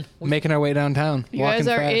We're are swimming. making our way downtown. You walking guys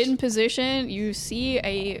are fast. in position. You see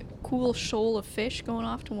a cool shoal of fish going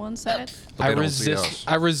off to one side. But I they don't see us. resist.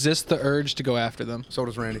 I resist the urge to go after them. So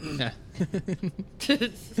does Randy. Yeah.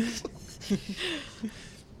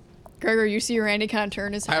 Gregor, you see Randy kind of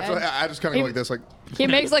turn his I, head. have to, I just kind of go like this, like, He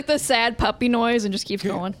makes like the sad puppy noise and just keeps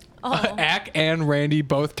going. Oh. Ack and Randy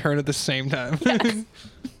both turn at the same time. I'm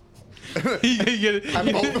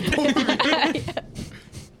multiple.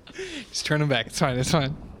 Just turn them back. It's fine. It's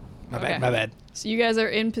fine. My Okay. bad. My bad. So you guys are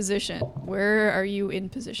in position. Where are you in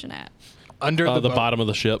position at? Under The boat. bottom of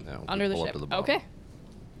the ship. Yeah, we'll Under the pull up ship. to the bottom. Okay.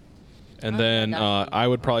 And then I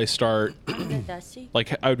would probably start,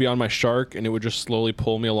 like, I would be on my shark, and it would just slowly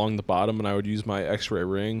pull me along the bottom, and I would use my X-ray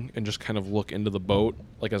ring and just kind of look into the boat,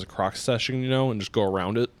 like as a croc session, and just go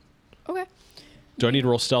around it. Okay. Do I need to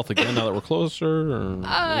roll stealth again now that we're closer, or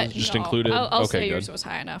is it just no. included? I'll say okay, yours good. was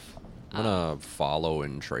high enough. I'm going to follow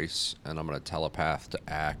and trace, and I'm going to telepath to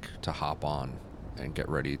Ack to hop on and get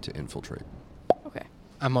ready to infiltrate. Okay.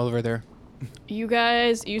 I'm over there. You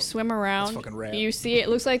guys, you swim around. fucking rad. You see, it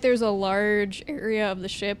looks like there's a large area of the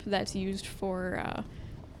ship that's used for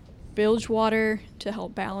bilge water to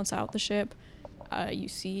help balance out the ship. You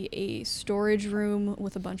see a storage room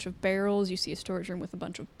with a bunch of barrels. You see a storage room with a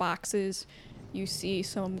bunch of boxes. You see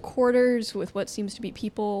some quarters with what seems to be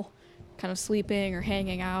people kind of sleeping or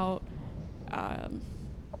hanging out.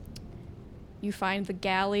 You find the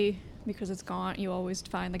galley because it's gone. You always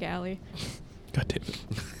find the galley. God damn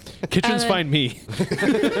it. Kitchens find me.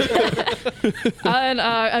 And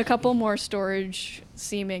a couple more storage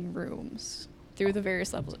seeming rooms through the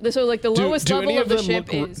various levels. So like the lowest level of the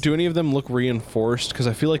ship is. Do any of them look reinforced? Because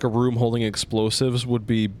I feel like a room holding explosives would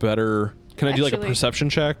be better. Can I do like a Actually- perception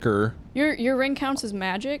check, or Your ring counts as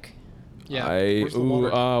magic. Yeah. Where's the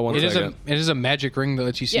water? One It is second. a magic ring that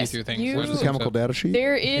lets you see Yes, through things. you- Where's The chemical data sheet.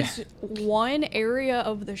 There is one area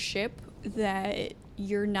of the ship that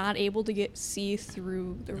you're not able to see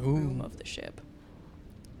through the room of the ship.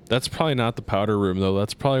 That's probably not the powder room though.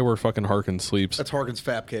 That's probably where fucking Harkin sleeps. That's Harkin's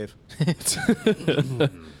Fap Cave.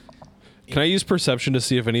 Can I use perception to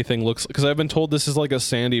see if anything looks? Because I've been told this is like a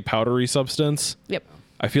sandy, powdery substance. Yep.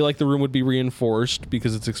 I feel like the room would be reinforced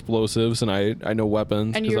because it's explosives, and I know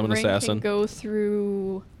weapons And because your I'm an ring assassin. can go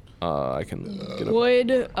through I can get a,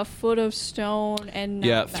 wood, a foot of stone, and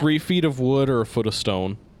yeah, not 3 feet of wood or a foot of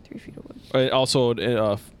stone. 3 feet of wood. Also,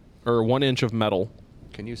 or 1 inch of metal.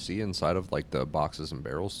 Can you see inside of like the boxes and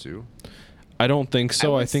barrels too? I don't think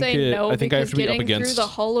so. would I think say no, I think I have to be up getting against. through the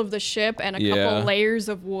hull of the ship and a Yeah. couple layers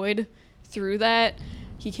of wood through that.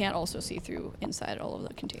 He can't also see through inside all of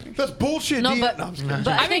the containers. That's bullshit. No, Dean. but, No, I'm just kidding.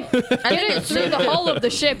 but I mean, getting through the hull of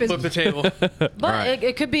the ship is Flip the table. But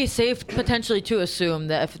it could be safe potentially to assume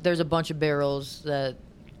that if there's a bunch of barrels that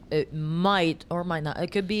it might or might not.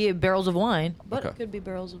 It could be barrels of wine, but Okay. it could be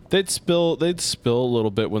barrels of. They'd spill a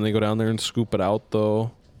little bit when they go down there and scoop it out,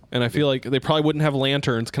 though. And I feel like they probably wouldn't have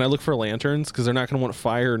lanterns. Can I look for lanterns? Because they're not going to want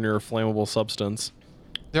fire near a flammable substance.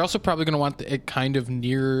 They're also probably going to want it kind of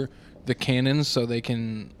near the cannons so they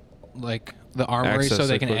can, like, the armory Access so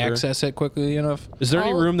they it can quicker. access it quickly enough. Is there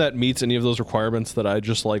any All- room that meets any of those requirements that I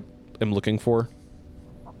just like am looking for?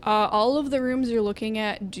 all of the rooms you're looking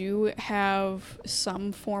at do have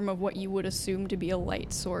some form of what you would assume to be a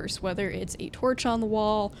light source, whether it's a torch on the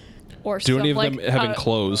wall or Do any of like, them have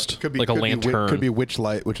enclosed, like a lantern? Could be witch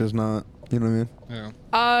light, which is not. You know what I mean?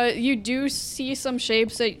 Yeah. You do see some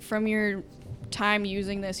shapes that from your time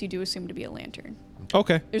using this, you do assume to be a lantern.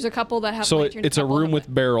 Okay. There's a couple that have So lanterns. it's a couple room have-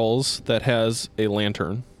 with barrels that has a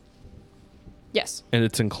lantern, Yes. and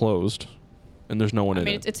it's enclosed, and there's no one I in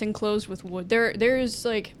mean, it. it's enclosed with wood. There's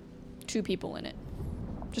like 2 people in it,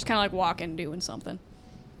 just kind of like walking, doing something.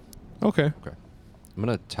 Okay. Okay. I'm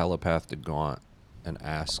gonna telepath to Gaunt and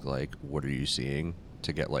ask like, what are you seeing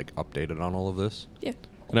to get like updated on all of this? Yeah.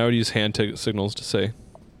 And I would use hand signals to say.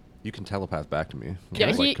 You can telepath back to me. We Yeah,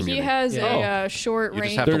 can, like, he communicate. has Yeah. a short You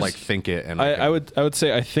range. just have to There's- like think it, and I would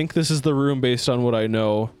say I think this is the room based on what I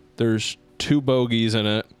know. There's 2 bogeys in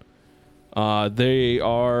it. They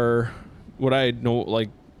are what I know, like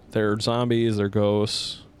they're zombies, they're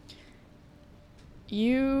ghosts.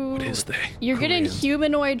 What is they? You're getting Koreans.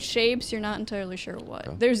 humanoid shapes. You're not entirely sure what.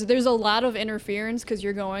 Okay. There's a lot of interference because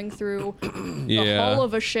you're going through the Yeah. hull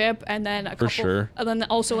of a ship and then a couple, sure. and then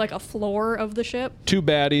also like a floor of the ship. 2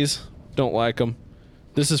 baddies. Don't like them.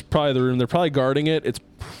 This is probably the room. They're probably guarding it. It's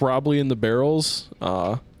probably in the barrels.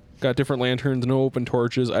 Got different lanterns, no open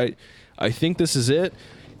torches. I think this is it.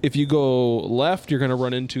 If you go left, you're gonna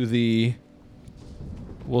run into the,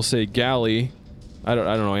 we'll say, galley. I don't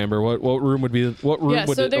know, Amber. What room would be? What room Yeah,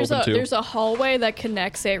 would so it there's open to? there's a hallway that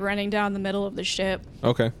connects it, running down the middle of the ship.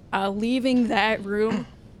 Okay. Leaving that room,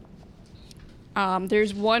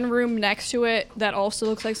 there's one room next to it that also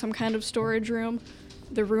looks like some kind of storage room.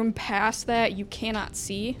 The room past that you cannot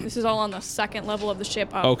see. This is all on the 2nd level of the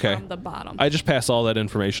ship up Okay. from the bottom. I just pass all that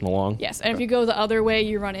information along. Yes, and if you go the other way,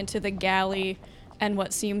 you run into the galley and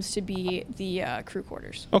what seems to be the crew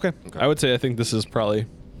quarters. Okay. I would say I think this is probably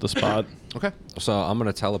the spot. Okay. So I'm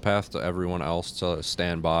gonna telepath to everyone else to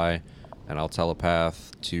stand by, and I'll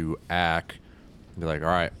telepath to Ack. Be like, all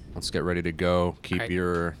right, let's get ready to go. Keep Alright.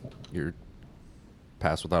 your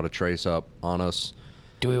pass without a trace up on us.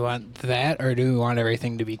 Do we want that or do we want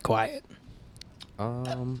everything to be quiet?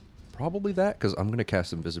 Probably that, because I'm gonna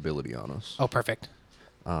cast invisibility on us. Oh, perfect.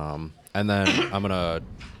 And then I'm gonna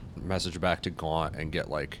message back to Gaunt and get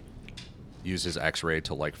like use his X-ray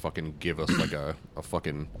to like fucking give us like a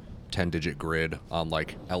fucking 10-digit grid on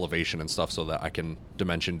like elevation and stuff so that I can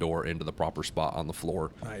dimension door into the proper spot on the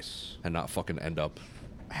floor. Nice. And not fucking end up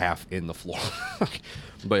half in the floor.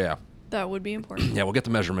 But yeah. That would be important. Yeah, we'll get the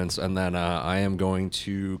measurements, and then I am going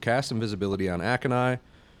to cast invisibility on Akonai,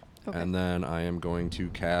 Okay. and then I am going to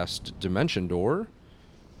cast Dimension Door,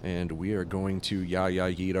 and we are going to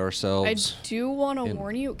yeet I ourselves. do want to in-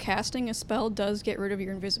 warn you, casting a spell does get rid of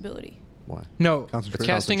your invisibility. Why? No, Concentration.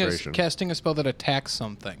 Concentration. casting a spell that attacks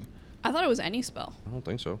something. I thought it was any spell. I don't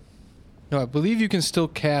think so. No, I believe you can still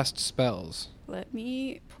cast spells. Let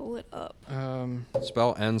me pull it up.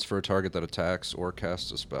 Spell ends for a target that attacks or casts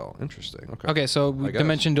a spell. Interesting. Okay. Okay, so I guess.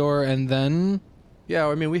 Dimension Door and then... Yeah,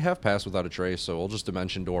 I mean, we have Pass Without a Trace, so we'll just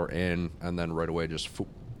Dimension Door in, and then right away just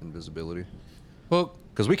invisibility. Well,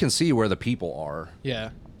 Because we can see where the people are,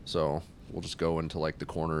 yeah. so we'll just go into like the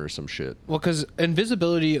corner or some shit. Well, because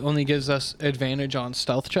invisibility only gives us advantage on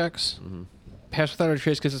stealth checks. Pass Without a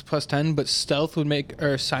Trace gives us plus 10, but stealth would make,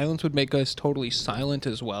 or silence would make us totally silent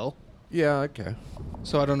as well. Yeah, okay.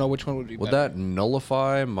 So I don't know which one would be Would better. that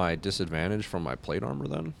nullify my disadvantage from my plate armor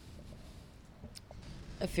then?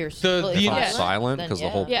 If you're The- If Yeah. I'm silent, then because the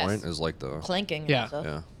yeah. whole Yes. point is like the... clanking. Yeah. And stuff.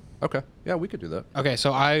 Yeah. Okay. Yeah, we could do that. Okay,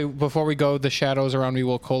 so before we go, the shadows around me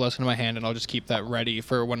will coalesce in my hand, and I'll just keep that ready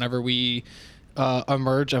for whenever we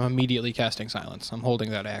emerge. I'm immediately casting silence. I'm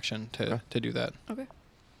holding that action to do that. Okay.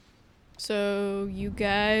 So you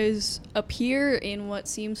guys appear in what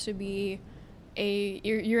seems to be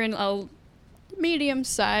you're in a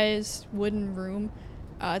medium-sized wooden room.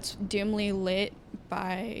 It's dimly lit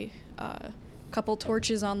by a couple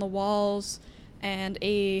torches on the walls and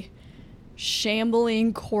a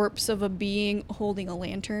shambling corpse of a being holding a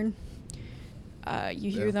lantern.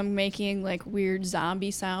 You hear them making like weird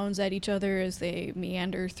zombie sounds at each other as they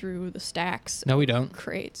meander through the stacks. No, we don't.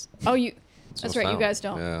 Crates. Oh, you. That's right. You guys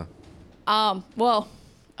don't. Yeah. Well,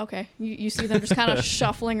 okay. You see them just kind of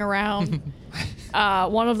shuffling around.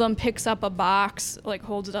 One of them picks up a box, like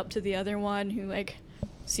holds it up to the other one, who like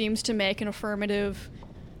seems to make an affirmative,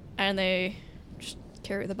 and they just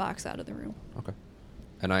carry the box out of the room. Okay.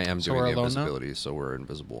 And I am So doing we're the alone now? invisibility, so we're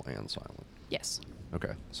invisible and silent. Yes.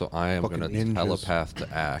 Okay. So I am Fucking going to ninjas. telepath to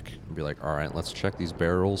Ack and be like, all right, let's check these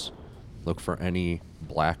barrels. Look for any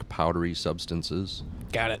black powdery substances.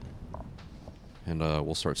 Got it. And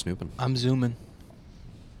we'll start snooping. I'm zooming.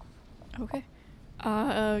 Okay.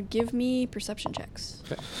 Give me perception checks.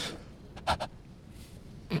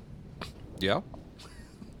 Yeah?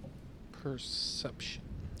 Perception.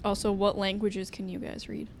 Also, what languages can you guys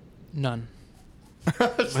read? None.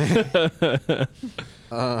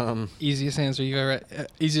 Easiest answer you've ever.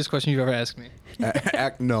 Easiest question you've ever asked me.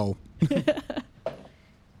 Act no.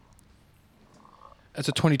 That's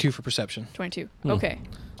a 22 for perception. 22. Okay.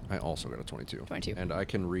 I also got a 22. 22. And I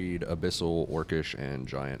can read Abyssal, Orcish, and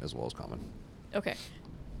Giant as well as Common. Okay.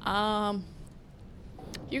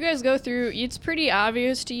 You guys go through. It's pretty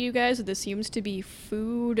obvious to you guys that this seems to be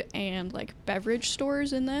food and like beverage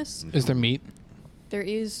stores in this. Is there meat? There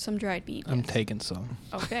is some dried meat. I'm yes. taking some.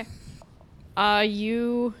 Okay.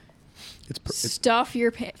 You It's stuff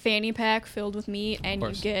your fanny pack filled with meat, and you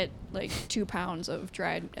course. get like 2 pounds of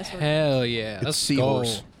dried assorted. Hell yeah. It's Let's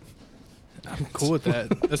seahorse. go. I'm cool with that.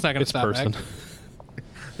 That's not gonna It's stop person. Ack.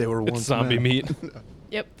 they were It's once zombie men. meat.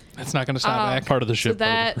 Yep. That's not gonna stop Ack. Part of the So ship.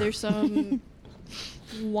 that there's some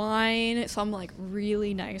wine, some like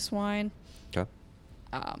really nice wine, Okay.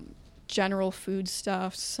 general food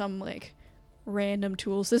stuff, some like random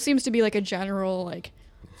tools. This seems to be like a general like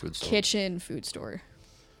Food store. kitchen food store.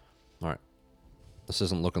 All right. This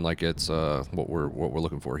isn't looking like it's what we're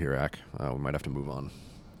looking for here, Ack. We might have to move on.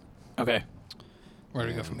 Okay. Where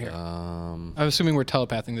do we go from here? Um, I'm assuming we're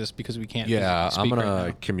telepathing this because we can't. yeah, I'm speak gonna right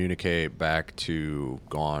now. communicate back to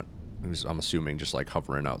Gaunt, who's I'm assuming just like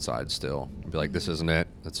hovering outside still. Be like, this isn't it.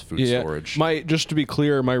 That's food storage. Just to be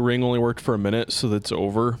clear, my ring only worked for a minute, so that's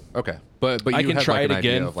over. Okay, but I you can had, try like, it an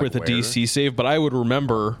idea again of, like, with a where? DC save, but I would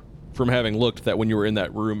remember from having looked that when you were in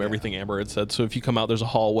that room, everything Amber had said. So if you come out, there's a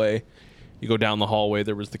hallway. You go down the hallway.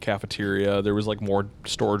 There was the cafeteria. There was like more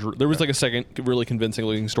storage. There was like a second really convincing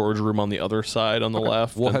looking storage room on the other side on the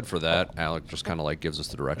left. We'll and- head for that. Alec just kind of like gives us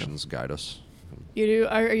the directions, guide us. You do?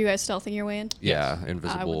 Are you guys stealthing your way in? Yeah, I would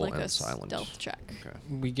invisible like and a silent. stealth check. Okay.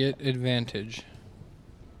 We get advantage.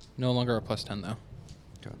 No longer a +10 though.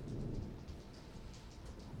 Okay.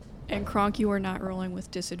 And Kronk, you are not rolling with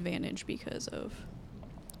disadvantage because of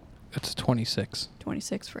That's 26.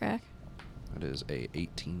 26 for Ack. That is a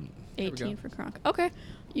 18. we 18 go. for Kronk. Okay.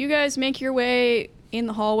 You guys make your way in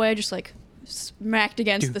the hallway, just like smacked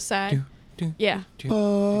against the side. Yeah.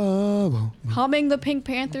 Humming the Pink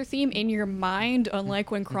Panther theme in your mind, unlike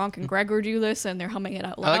when Kronk and Gregor do this and they're humming it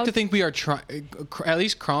out loud. I like to think we are trying. At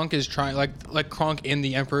least Kronk is trying, like Kronk in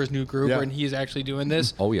the Emperor's New Groove, Yeah. and he's actually doing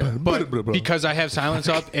this. Oh yeah. But because I have silence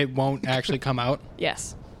up, it won't actually come out.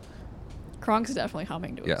 Yes. Kronk's definitely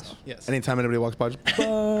humming to Yes. himself. Yes. Anytime anybody walks by, just,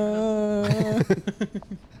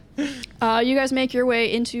 You guys make your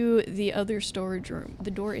way into the other storage room. The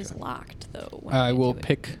door is locked, though. when I you will do it.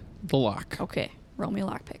 pick the lock. Okay. Roll me a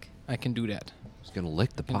lockpick. I can do that. He's gonna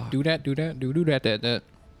lick the Can pot. do that. Do that.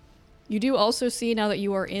 You do also see, now that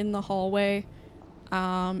you are in the hallway,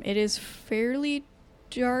 it is fairly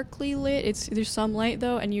darkly lit. There's some light,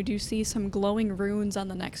 though, and you do see some glowing runes on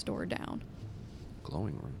the next door down.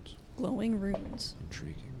 Glowing runes. Glowing runes.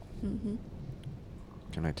 Intriguing. Mm-hmm.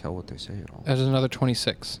 Can I tell what they say at all? That is another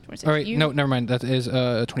 26. 26. All right. You- No, never mind. That is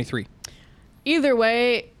 23. Either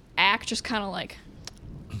way, Ack just kind of like,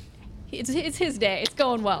 it's his day. It's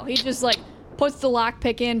going well. He just like puts the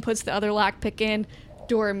lockpick in, puts the other lockpick in,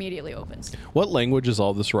 door immediately opens. What language is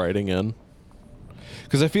all this writing in?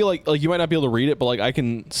 Because I feel like you might not be able to read it, but like I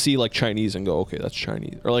can see like Chinese and go, okay, that's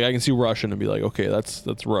Chinese, or like I can see Russian and be like, okay, that's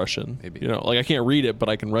Russian. Maybe. You know, like I can't read it, but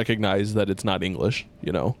I can recognize that it's not English.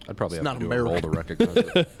 You know, I'd probably It's have to not do a roll to American.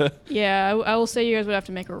 recognize it. Yeah, I will say you guys would have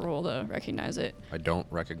to make a roll to recognize it. I don't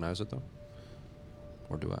recognize it though.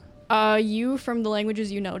 Or do I? You, from the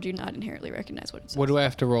languages you know, do not inherently recognize what it says. What do I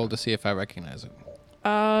have to roll to see if I recognize it?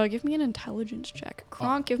 Give me an intelligence check.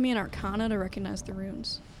 Kronk, give me an arcana to recognize the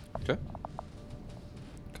runes. Okay.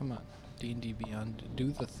 Come on. D&D Beyond.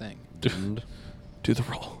 Do the thing. And Do the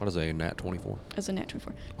roll. What is a nat 24? As a nat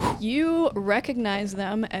 24. You recognize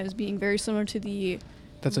them as being very similar to the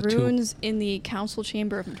That's a 2. runes in the council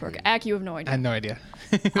chamber of Matorka. Ak, you have no I idea. had no idea.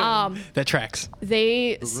 That tracks.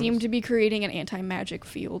 They seem to be creating an anti-magic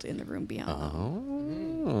field in the room beyond.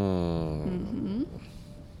 Oh.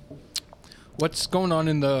 What's going on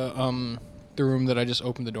in the room that I just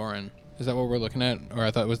opened the door in? Is that what we're looking at, or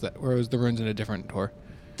I thought it was that, or was the runes in a different door?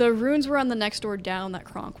 The runes were on the next door down that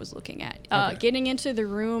Kronk was looking at. Okay. Getting into the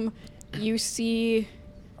room, you see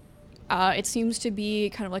it seems to be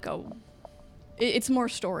kind of like it's more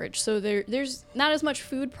storage. So there's not as much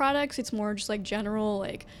food products. It's more just like general,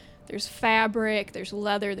 like there's fabric, there's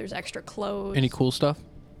leather, there's extra clothes. Any cool stuff?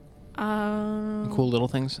 Cool little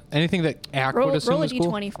things? Anything that Ak would assume roll a is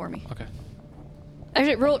cool? d20 for me. Okay.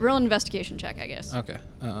 Actually, roll an investigation check, I guess. Okay.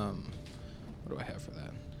 What do I have for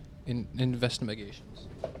that? Investigations.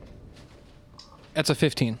 That's a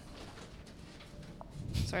 15.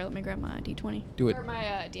 Sorry, let me grab my d20. Do it. Or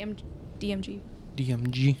my DMG. DMG.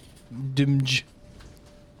 DMG.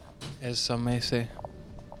 As some may say.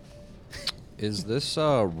 Is this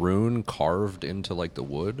rune carved into like the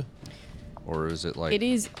wood, or is it like It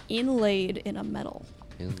is inlaid in a metal.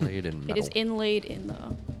 inlaid in metal? It is inlaid in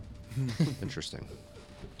the. Interesting.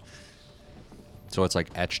 So it's like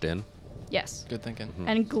etched in Yes. Good thinking.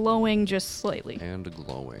 And glowing just slightly. and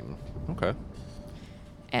glowing. Okay.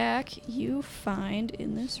 Ak, you find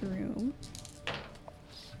in this room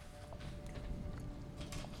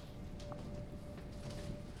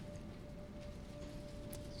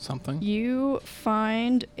Something. you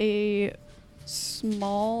find a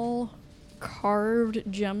small carved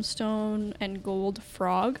gemstone and gold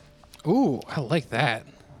frog. Ooh, I like that.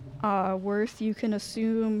 Worth you can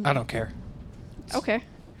assume. I don't care. Okay.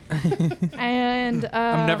 And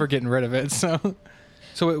I'm never getting rid of it. So,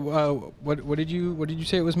 what did you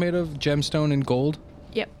say it was made of? Gemstone and gold.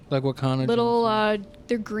 Yep. Like what kind of Little.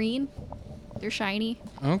 They're green. They're shiny.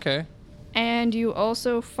 Okay. And you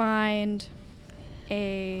also find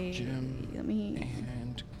a. Gem Let me.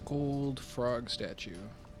 and gold frog statue.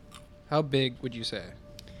 How big would you say?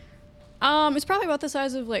 It's probably about the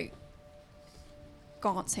size of like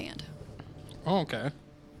Gaunt's hand. Oh, okay.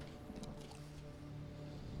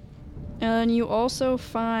 And you also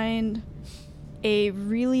find a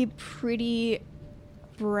really pretty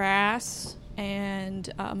brass and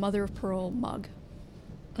mother of pearl mug.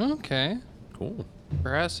 Okay. Cool.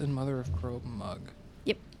 Brass and mother of pearl mug.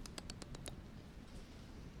 Yep.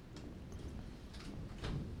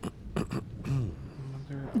 Mother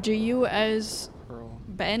Do you, as of pearl.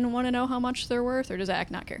 Ben, want to know how much they're worth, or does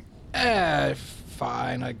Ak not care?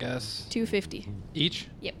 Fine, I guess. 250. Each?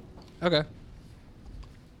 Yep. Okay.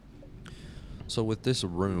 So with this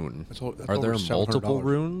rune, That's are there over $700. multiple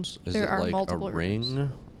runes? Is There it are like multiple a ring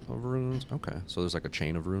of runes? Okay, so there's like a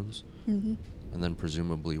chain of runes, Mm-hmm. and then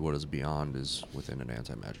presumably what is beyond is within an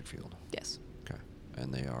anti-magic field. Yes. Okay,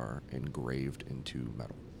 and they are engraved into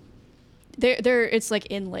metal. It's like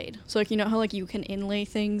inlaid. So like, you know how like you can inlay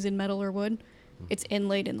things in metal or wood? It's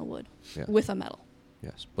inlaid in the wood Yeah. with a metal.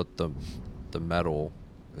 Yes, but the metal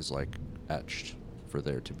is like etched for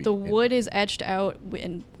there to be. The wood is etched out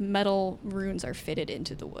and metal runes are fitted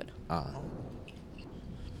into the wood.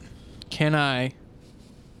 Can I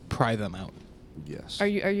pry them out? Yes. Are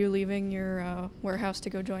you leaving your warehouse to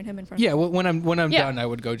go join him in front? Yeah. When I'm Yeah. done, I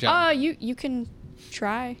would go jump. You can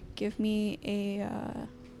try. Give me a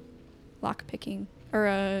lock picking or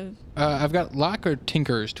a I've got lock or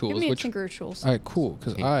tinker's tools. give me a which tinker tools. All right, cool.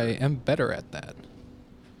 Because I am better at that.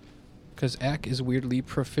 Because Ak is weirdly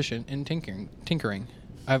proficient in tinkering.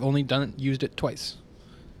 I've only used it twice.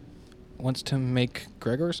 Once to make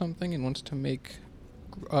Gregor something, and once to make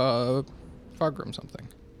Fargrim something.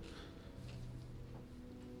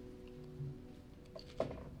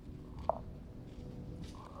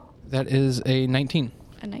 That is a 19.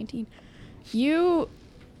 A 19. You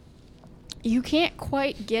can't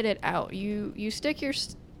quite get it out. You stick your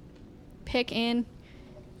pick in,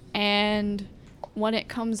 and when it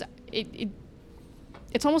comes,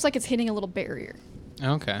 it's almost like it's hitting a little barrier.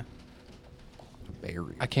 Okay.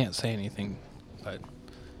 Berry. I can't say anything, but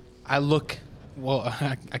I look. Well,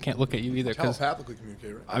 I can't look at you either because Telepathically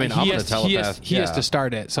communicate, right? I mean, I'm gonna telepath. He has to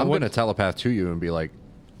start it. So I'm what, gonna telepath to you and be like,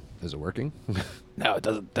 "Is it working?" No,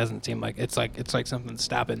 it doesn't seem like it's like something's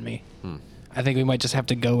stopping me. I think we might just have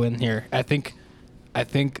to go in here. I think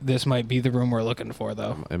this might be the room we're looking for,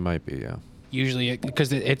 though. It might be, yeah. Usually,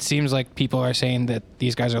 because it seems like people are saying that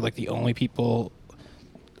these guys are like the only people.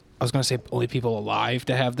 I was gonna say only people alive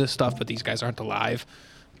to have this stuff, but these guys aren't alive.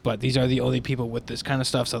 But these are the only people with this kind of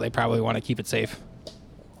stuff, so they probably want to keep it safe.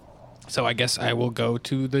 So I guess I will go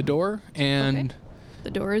to the door and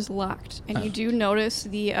The door is locked, and you do notice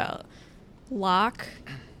the lock.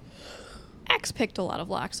 Axe picked a lot of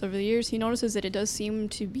locks over the years. He notices that it does seem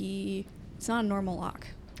to be. It's not a normal lock.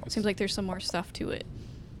 It seems like there's some more stuff to it.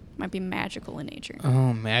 Might be magical in nature.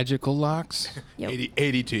 Oh, magical locks. Yep.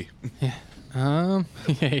 ADT.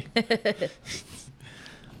 Yay.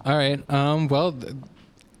 All right. Well,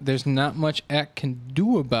 there's not much Ack can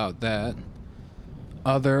do about that,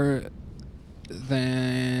 other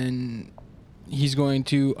than he's going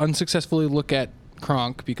to unsuccessfully look at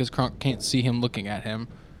Kronk because Kronk can't see him looking at him,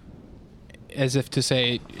 as if to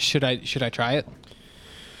say, "Should I try it?"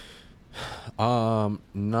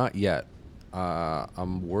 Not yet.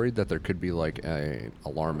 I'm worried that there could be like a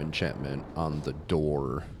alarm enchantment on the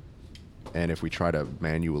door, and if we try to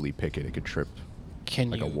manually pick it, it could trip Can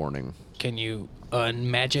like you a warning. Can you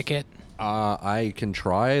unmagic it? I can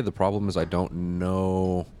try. The problem is I don't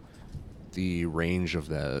know the range of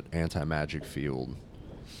that anti-magic field.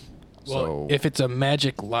 Well, So if it's a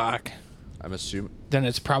magic lock, I'm assuming. then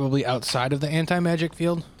it's probably outside of the anti-magic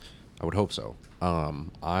field. I would hope so.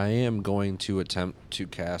 I am going to attempt to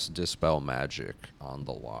cast Dispel Magic on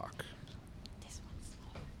the lock.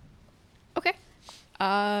 Okay.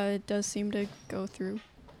 It does seem to go through.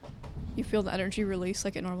 You feel the energy release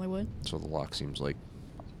like it normally would. So the lock seems like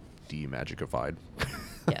demagicified.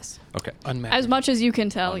 Yes. Okay. Unmagic. As much as you can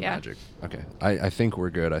tell, yeah. Magic. Okay. I think we're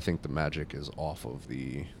good. I think the magic is off of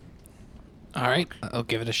the. All right, I'll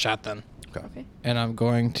give it a shot then, Okay. and I'm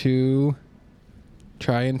going to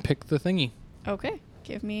try and pick the thingy. Okay.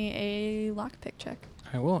 Give me a lockpick check.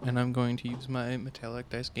 I will, and I'm going to use my Metallic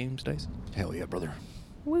Dice Games dice. Hell yeah, brother.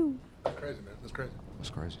 Woo. Crazy, man. That's crazy. That's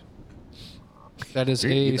crazy. That is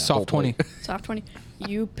Here, eat a that whole soft 20. plate. Soft 20.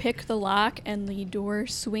 You pick the lock and the door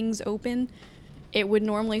swings open. It would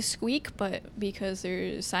normally squeak, but because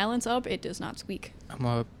there's silence up, it does not squeak. I'm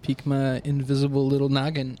gonna peek my invisible little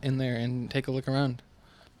noggin in there and take a look around.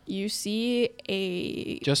 You see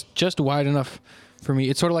a Just wide enough for me.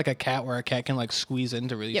 It's sort of like a cat, where a cat can like squeeze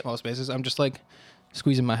into really Yep. small spaces. I'm just like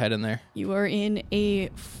squeezing my head in there. You are in a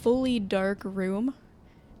fully dark room.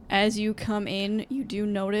 As you come in, you do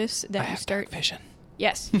notice I that you have start. dark vision.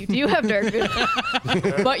 Yes, you do have dark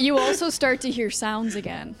vision. But you also start to hear sounds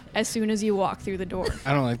again as soon as you walk through the door.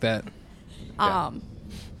 I don't like that.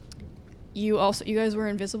 You guys were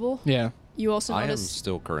invisible. Yeah. You also I am notice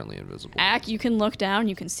still currently invisible. Ack, you can look down,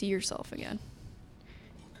 you can see yourself again.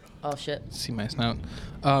 Oh shit. See my snout.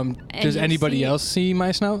 And Does you anybody see- else see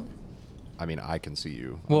my snout? I mean, I can see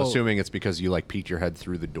you. Well- I'm assuming it's because you like peeked your head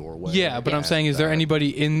through the doorway. Yeah, but I'm and saying, is there that- anybody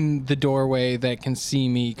in the doorway that can see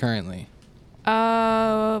me currently?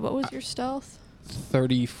 What was your stealth?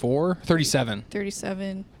 34? 37.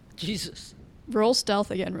 37. Jesus. Roll stealth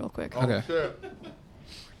again real quick. Okay.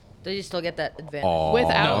 Did you still get that advantage? Aw,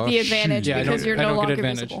 Without the shoot. advantage Yeah, I because don't- you're I no don't get longer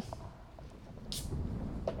advantage. visible.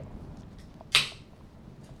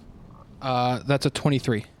 That's a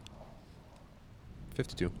 23.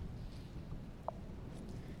 52.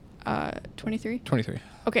 23? 23.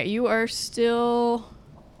 Okay, you are still.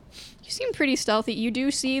 You seem pretty stealthy. You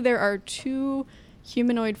do see there are two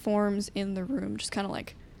humanoid forms in the room, just kind of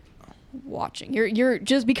like watching. You're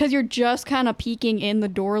just because you're just kind of peeking in the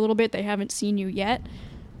door a little bit. They haven't seen you yet,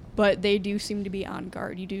 but they do seem to be on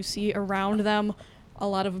guard. You do see around them a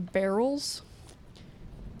lot of barrels,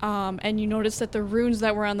 and you notice that the runes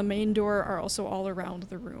that were on the main door are also all around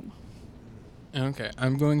the room. Okay.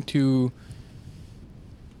 I'm going to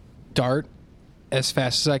dart as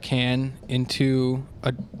fast as I can into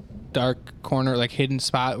a dark corner, like hidden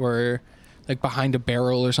spot where, like behind a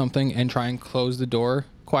barrel or something, and try and close the door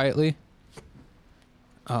quietly.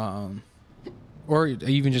 Or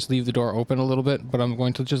even just leave the door open a little bit, but I'm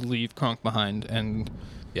going to just leave Kronk behind and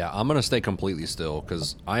Yeah, I'm going to stay completely still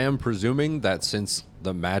because I am presuming that since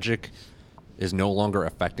the magic is no longer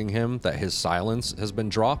affecting him, that his silence has been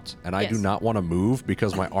dropped, and I do Yes. not want to move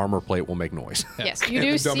because my armor plate will make noise. Yes, you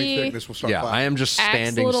And do the dummy see. thickness will start Yeah, flapping. I am just Axe's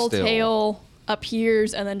standing little still. tail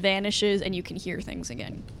appears and then vanishes, and you can hear things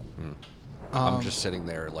again. I'm just sitting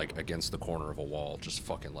there like against the corner of a wall, just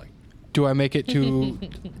fucking like. do I make it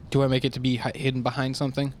to be hidden behind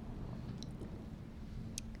something?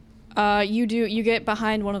 You do. You get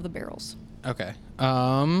behind one of the barrels. Okay.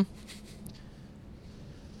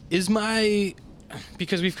 Is my,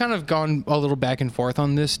 because we've kind of gone a little back and forth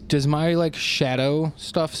on this, does my like shadow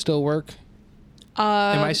stuff still work?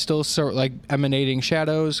 Am I still sort like emanating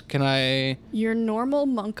shadows? Can I? Your normal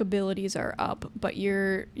monk abilities are up, but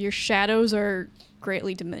your shadows are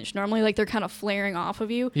greatly diminished. Normally, like they're kind of flaring off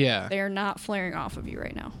of you. Yeah. They are not flaring off of you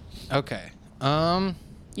right now. Okay.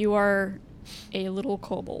 You are a little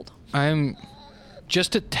kobold. I'm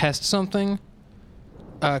just to test something.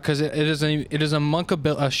 Because it is a monk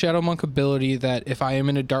a shadow monk ability that if I am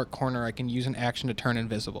in a dark corner, I can use an action to turn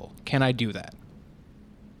invisible. Can I do that?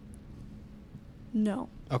 No.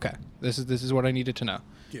 Okay, this is what I needed to know.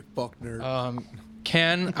 Get fucked, nerd.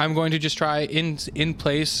 I'm going to just try in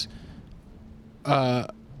place,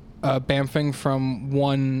 bamfing from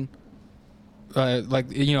one. I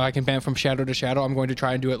can bamf from shadow to shadow. I'm going to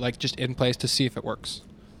try and do it like just in place to see if it works.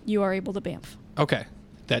 You are able to bamf. Okay,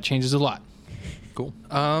 that changes a lot. Cool.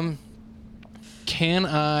 Can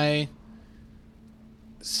I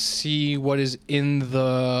see what is in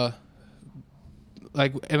the?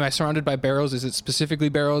 Like, am I surrounded by barrels? Is it specifically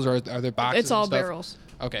barrels, or are there boxes? It's all and stuff? barrels.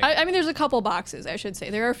 Okay. I mean, there's a couple boxes, I should say.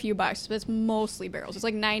 There are a few boxes, but it's mostly barrels. It's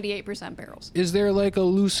like 98% barrels. Is there like a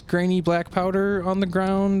loose, grainy black powder on the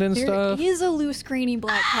ground and There stuff? is a loose, grainy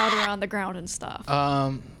black powder on the ground and stuff.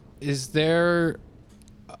 Is there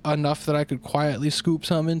enough that I could quietly scoop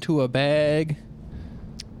some into a bag?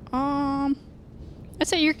 I'd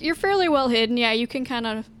say you're fairly well hidden. Yeah, you can kind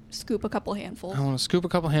of scoop a couple handfuls. I want to scoop a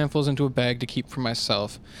couple handfuls into a bag to keep for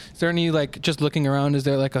myself. Is there any, like, just looking around, is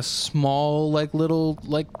there like a small, like, little,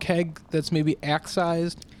 like, keg that's maybe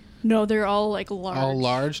axe-sized? No, they're all like large. All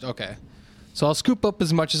large? Okay. So I'll scoop up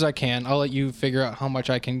as much as I can. I'll let you figure out how much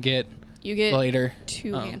I can get You get later.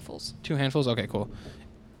 2 handfuls. 2 handfuls? Okay, cool.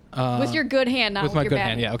 With your good hand, not With with my your good bad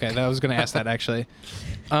hand, yeah. Okay, I was going to ask that, actually.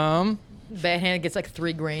 Bad hand gets like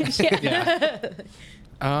 3 grains. Yeah.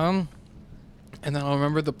 And then I'll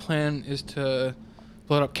remember the plan is to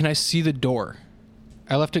blow it up. Can I see the door?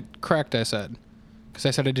 I left it cracked, I said. Because I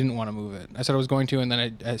said I didn't want to move it. I said I was going to, and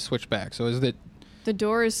then I switched back. So is it... The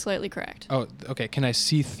door is slightly cracked. Oh, okay. Can I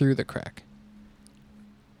see through the crack?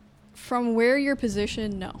 From where you're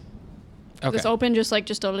positioned, no. Okay. It's open just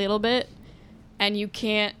a little bit, and you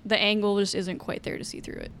can't... The angle just isn't quite there to see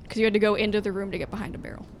through it. Because you had to go into the room to get behind a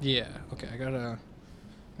barrel. Yeah. Okay. I gotta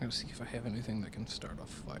see if I have anything that can start a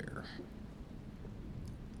fire.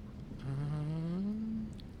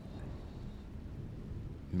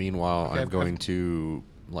 Meanwhile, Okay, I'm going to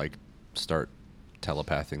like start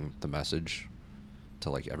telepathing the message to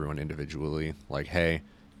like everyone individually. Like, hey,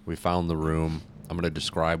 we found the room. I'm going to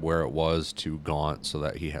describe where it was to Gaunt so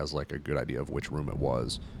that he has like a good idea of which room it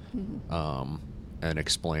was. And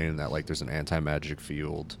explain that like there's an anti-magic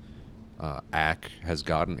field. Ack has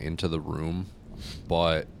gotten into the room,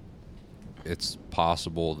 but it's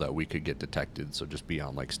possible that we could get detected, so just be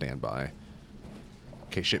on like standby in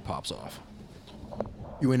case shit pops off.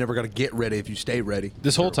 You ain't never got to get ready if you stay ready.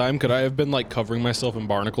 This whole time, could I have been like covering myself in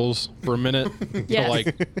barnacles for a minute? Yes. So,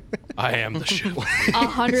 like, I am the ship.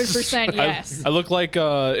 100% yes. I look like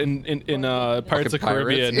in Pirates of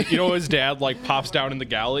Caribbean. pirates. You know, his dad like pops down in the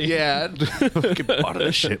galley. Yeah. Part of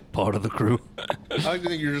the ship, part of the crew. I like to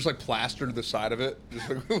think you're just like plastered to the side of it. Just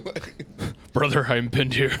like Brother, I'm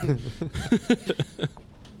pinned here.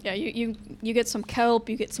 Yeah, you get some kelp,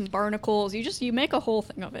 you get some barnacles, you make a whole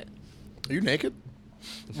thing of it. Are you naked?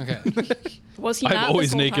 Okay. Was he not I'm this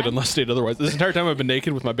always whole naked time? unless stated otherwise. This entire time I've been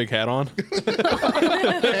naked with my big hat on.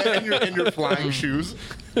 and your flying shoes.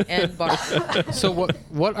 And bar. So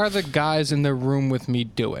what are the guys in the room with me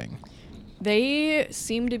doing? They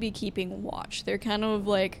seem to be keeping watch. They're kind of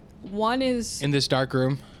like, one is In this dark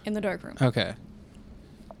room? in the dark room. Okay.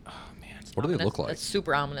 What do they look like? That's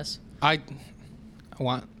super ominous. I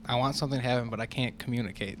want something to happen, but I can't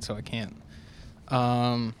communicate, so I can't.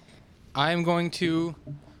 I am going to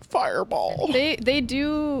Fireball. They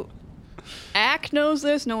do. Ack knows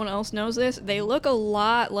this. No one else knows this. They look a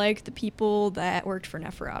lot like the people that worked for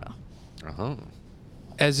Neferata. Uh-huh.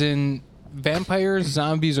 as in vampires,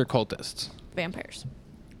 zombies, or cultists. Vampires.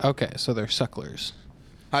 Okay, so they're sucklers.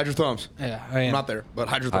 Hide your thumbs. Yeah, I am. I'm not there, but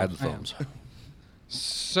hide your Hide thumbs. the thumbs.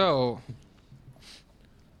 So,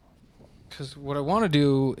 because what I want to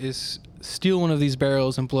do is steal one of these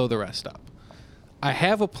barrels and blow the rest up. I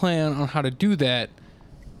have a plan on how to do that,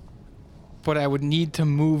 but I would need to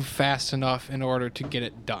move fast enough in order to get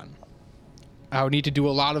it done. I would need to do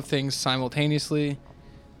a lot of things simultaneously,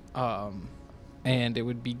 and it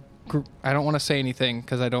would be... I don't want to say anything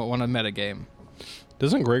because I don't want to metagame.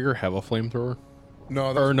 Doesn't Gregor have a flamethrower?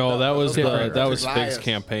 No, Or no, that was different. that was Elias. Fig's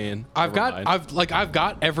campaign. I've Never got mind. I've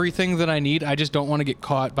got everything that I need. I just don't want to get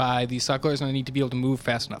caught by these sucklers, and I need to be able to move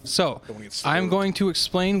fast enough. So wanna get I'm slowed. going to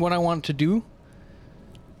explain what I want to do.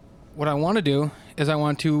 What I want to do is I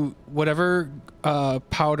want to whatever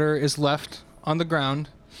powder is left on the ground,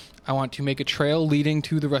 I want to make a trail leading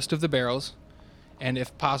to the rest of the barrels, and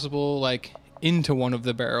if possible, like into one of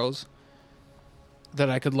the barrels that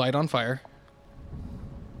I could light on fire.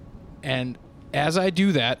 And as I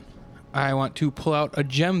do that, I want to pull out a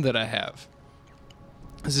gem that I have.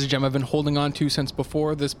 This is a gem I've been holding on to since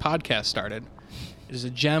before this podcast started. It is a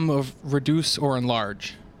gem of reduce or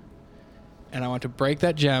enlarge. And I want to break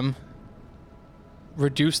that gem,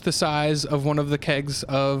 reduce the size of one of the kegs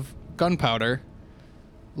of gunpowder,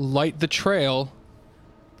 light the trail,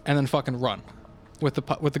 and then fucking run with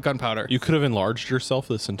the gunpowder. You could have enlarged yourself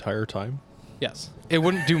this entire time. Yes. It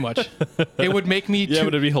wouldn't do much. It would make me Yeah, but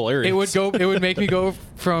it'd be hilarious. It would make me go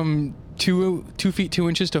from 2 feet 2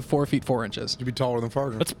 inches to 4 feet 4 inches. You'd be taller than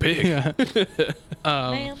Fargo. That's big. Yeah.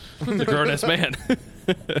 Man. The grown-ass man.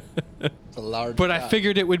 a large. But I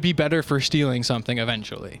figured it would be better for stealing something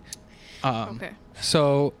eventually. Okay.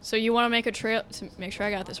 So So you want to make a trail to make sure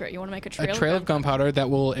I got this right. You want to make a a trail. trail of gunpowder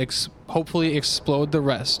that will hopefully explode the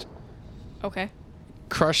rest. Okay.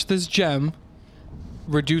 Crush this gem,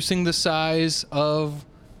 reducing the size of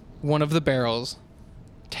one of the barrels.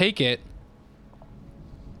 Take it.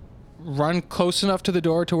 Run close enough to the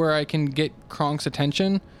door to where I can get Kronk's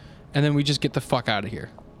attention, and then we just get the fuck out of here.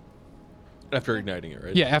 After igniting it,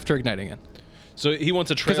 right? Yeah, after igniting it. So he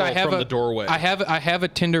wants a trail from the doorway. I have a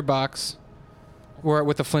tinder box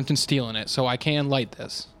with a flint and steel in it, so I can light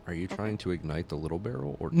this. Are you trying to ignite the little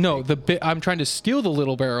barrel or No, I'm trying to steal the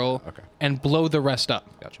little barrel Okay. and blow the rest up.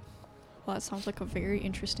 Gotcha. Well, that sounds like a very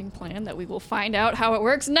interesting plan that we will find out how it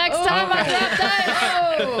works next time on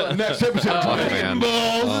that Next episode.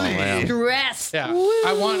 Oh man. Stressed. Yeah,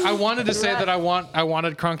 I wanted to say that I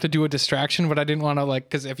wanted Kronk to do a distraction, but I didn't want to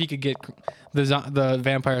because if he could get the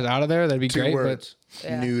vampires out of there, that'd be Two great. words.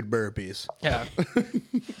 Yeah. Nude burpees. But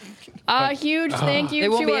A huge thank you They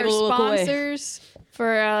won't to be our able to look away. sponsors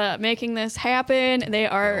for making this happen. They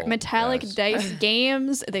are Oh, Metallic yes. Dice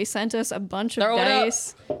Games. They sent us a bunch of Throw it up.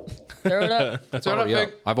 dice. Throw it up. That's Throw it up, already up.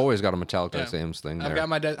 Vic. I've always got a metallic Yeah. dice Ames thing I've there.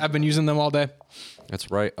 got I've been using them all day. It's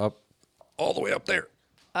right up, all the way up there.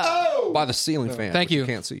 Oh! By the ceiling fan. Thank which you.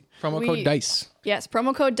 Can't see. Promo We- code DICE. Yes,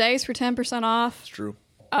 promo code DICE for 10% off. It's true.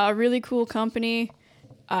 Really cool company.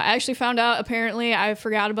 I actually found out, apparently, I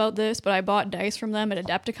forgot about this, but I bought dice from them at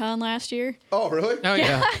Adepticon last year. Oh, really? Oh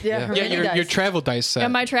yeah, Yeah, her yeah. mini Your dice. travel dice set.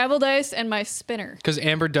 And my travel dice and my spinner. Because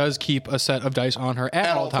Amber does keep a set of dice on her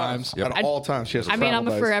at all times. Yep. At all times, she has. I mean, I'm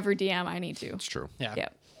a dice. forever DM. I need to. It's true. Yeah, Yeah.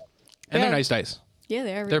 and they're Yeah. nice dice. Yeah,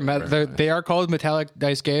 they are. They are called metallic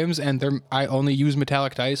dice games, and I only use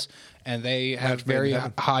metallic dice, and they have Match made in very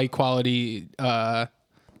heaven. high quality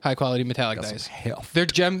metallic dice. heft. Their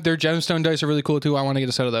gemstone dice are really cool too. I want to get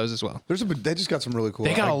a set of those as well. They just got some really cool.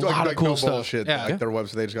 They got a lot of cool no stuff. bullshit. Yeah. Like their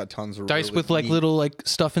website, they just got tons of Dice really with like neat- little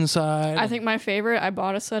stuff inside. I think my favorite, I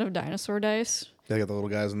bought a set of dinosaur dice. They got the little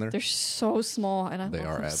guys in there. They're so small, and I They love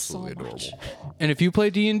are them absolutely so much. adorable. And if you play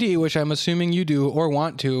D&D, which I'm assuming you do or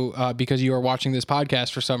want to, because you are watching this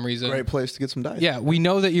podcast for some reason. Great place to get some dice. Yeah, we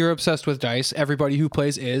know that you're obsessed with dice. Everybody who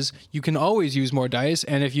plays is. You can always use more dice,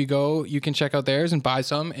 and if you go, you can check out theirs and buy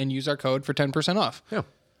some and use our code for 10% off. Yeah.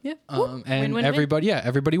 Yeah. And Win-win-win.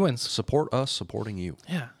 everybody wins. Support us, supporting you.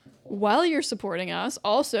 Yeah. While you're supporting us,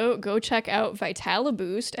 also go check out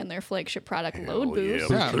Vitaliboost and their flagship product, Load Boost.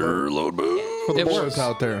 Yeah. Load boost. For the It boys works.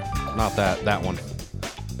 out there. Not that one.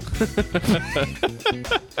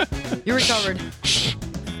 You recovered.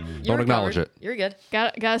 Don't acknowledge it. You're good.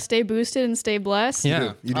 Gotta stay boosted and stay blessed.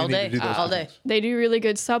 Yeah. You do All need day. to do those All things. day. They do really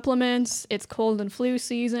good supplements. It's cold and flu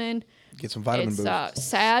season. Get some vitamin It's boost.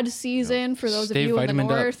 sad season for those Stay of you in the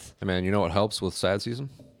vitamined up. north. Hey man, you know what helps with sad season?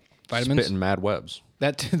 Vitamins. Spitting mad webs.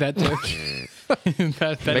 That too. that Make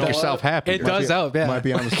does- yourself happy. It does help, yeah. Might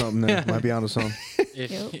be onto something there. Might be onto something.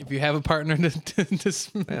 If you have a partner to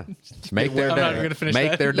Yeah. Make their I'm day. not even gonna finish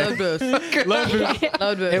Make that. their Load day. boost. Load boost.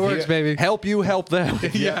 Load boost. It works, baby. Help you, help them.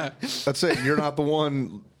 Yeah. That's it. You're not the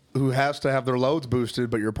one who has to have their loads boosted,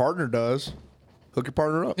 but your partner does. Hook your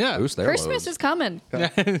partner up. Yeah. Boost their Christmas loads. is coming.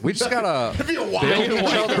 We just gotta Be a build while.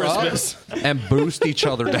 each other up and boost each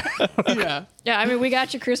other down. Yeah. Yeah, I mean, we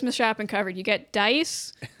got your Christmas shopping covered. You get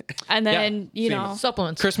dice, and then, you know,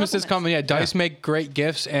 Supplements. Christmas is Supplements. coming. Yeah, dice make great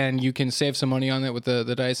gifts, and you can save some money on it with the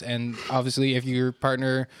dice. And obviously, if your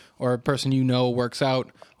partner or a person you know works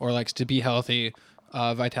out or likes to be healthy,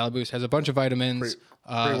 Vitaliboost has a bunch of vitamins,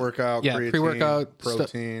 Pre-workout, yeah, creatine, pre-workout,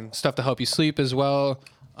 protein. stuff to help you sleep as well,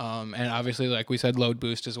 and obviously, like we said, load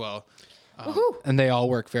boost as well. And they all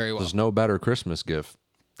work very well. There's no better Christmas gift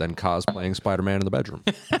than cosplaying Spider-Man in the bedroom.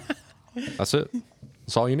 That's it.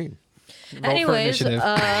 That's all you need. Roll for Anyways, initiative.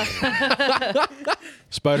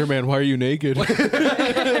 Spider-Man, why are you naked?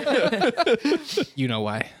 You know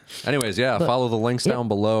why? Anyways, yeah, follow the links down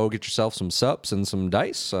below. Get yourself some sups and some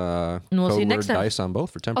dice. we'll see you Code next word time. dice on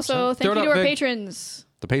both for 10%. also, Throw thank it you to up, our Vic. patrons.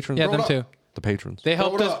 the patrons. Yeah, roll them up. too. the patrons. They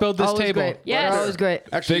helped us build this Always table. great. Yes. Always great.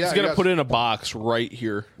 Actually, Thing's yeah, gonna you guys- put it in a box right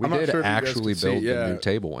here. We I'm not did sure if you guys actually can see, build the yeah. new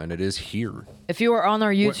table, and it is here. If you are on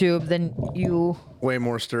our YouTube, then you way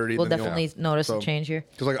more sturdy. will than the definitely old. notice So- a change here.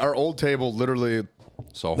 Because like our old table, literally,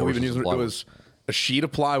 So that we've been using, it was a sheet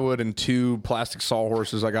of plywood and 2 plastic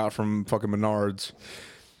sawhorses I got from fucking Menards.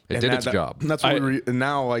 It And did that- its that- job. That's what and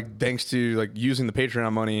now, like, thanks to like using the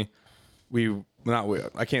Patreon money,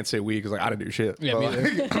 I can't say we because like I didn't do shit. Yeah, But,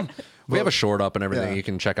 me like, We have a short up and everything. Yeah. You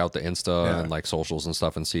can check out the Insta Yeah. and like socials and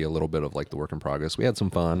stuff and see a little bit of like the work in progress. We had some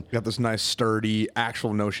fun. got this nice sturdy,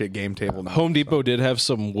 actual no shit game table. now. Home Depot did have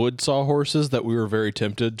some wood sawhorses that we were very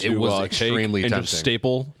tempted to It was take extremely and tempting. just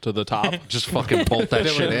staple to the top. Just fucking bolt that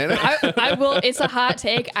shit in. I will. It's a hot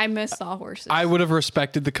take. I miss sawhorses. I would have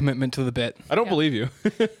respected the commitment to the bit. I don't believe you.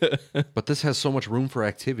 But this has so much room for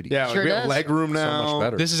activity. Yeah, like, Sure we have does. leg room So now. much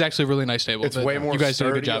better. This is actually a really nice table. It's but way more. You guys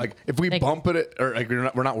sturdy. did a good job. Like if we Thank bump it, or like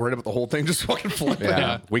we're not worried about the whole thing, just fucking flip it.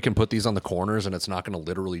 Yeah. We can put these on the corners and it's not going to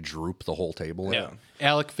literally droop the whole table. Yeah.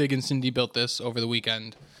 Alec, Fig, and Cindy built this over the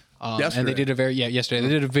weekend. And Yesterday. they did yesterday. They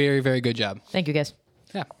did a very, very good job. Thank you, guys.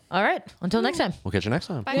 Yeah. All right. Until next time. We'll catch you next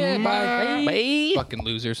time. Bye. Bye. Fucking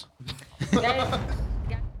losers. Bye.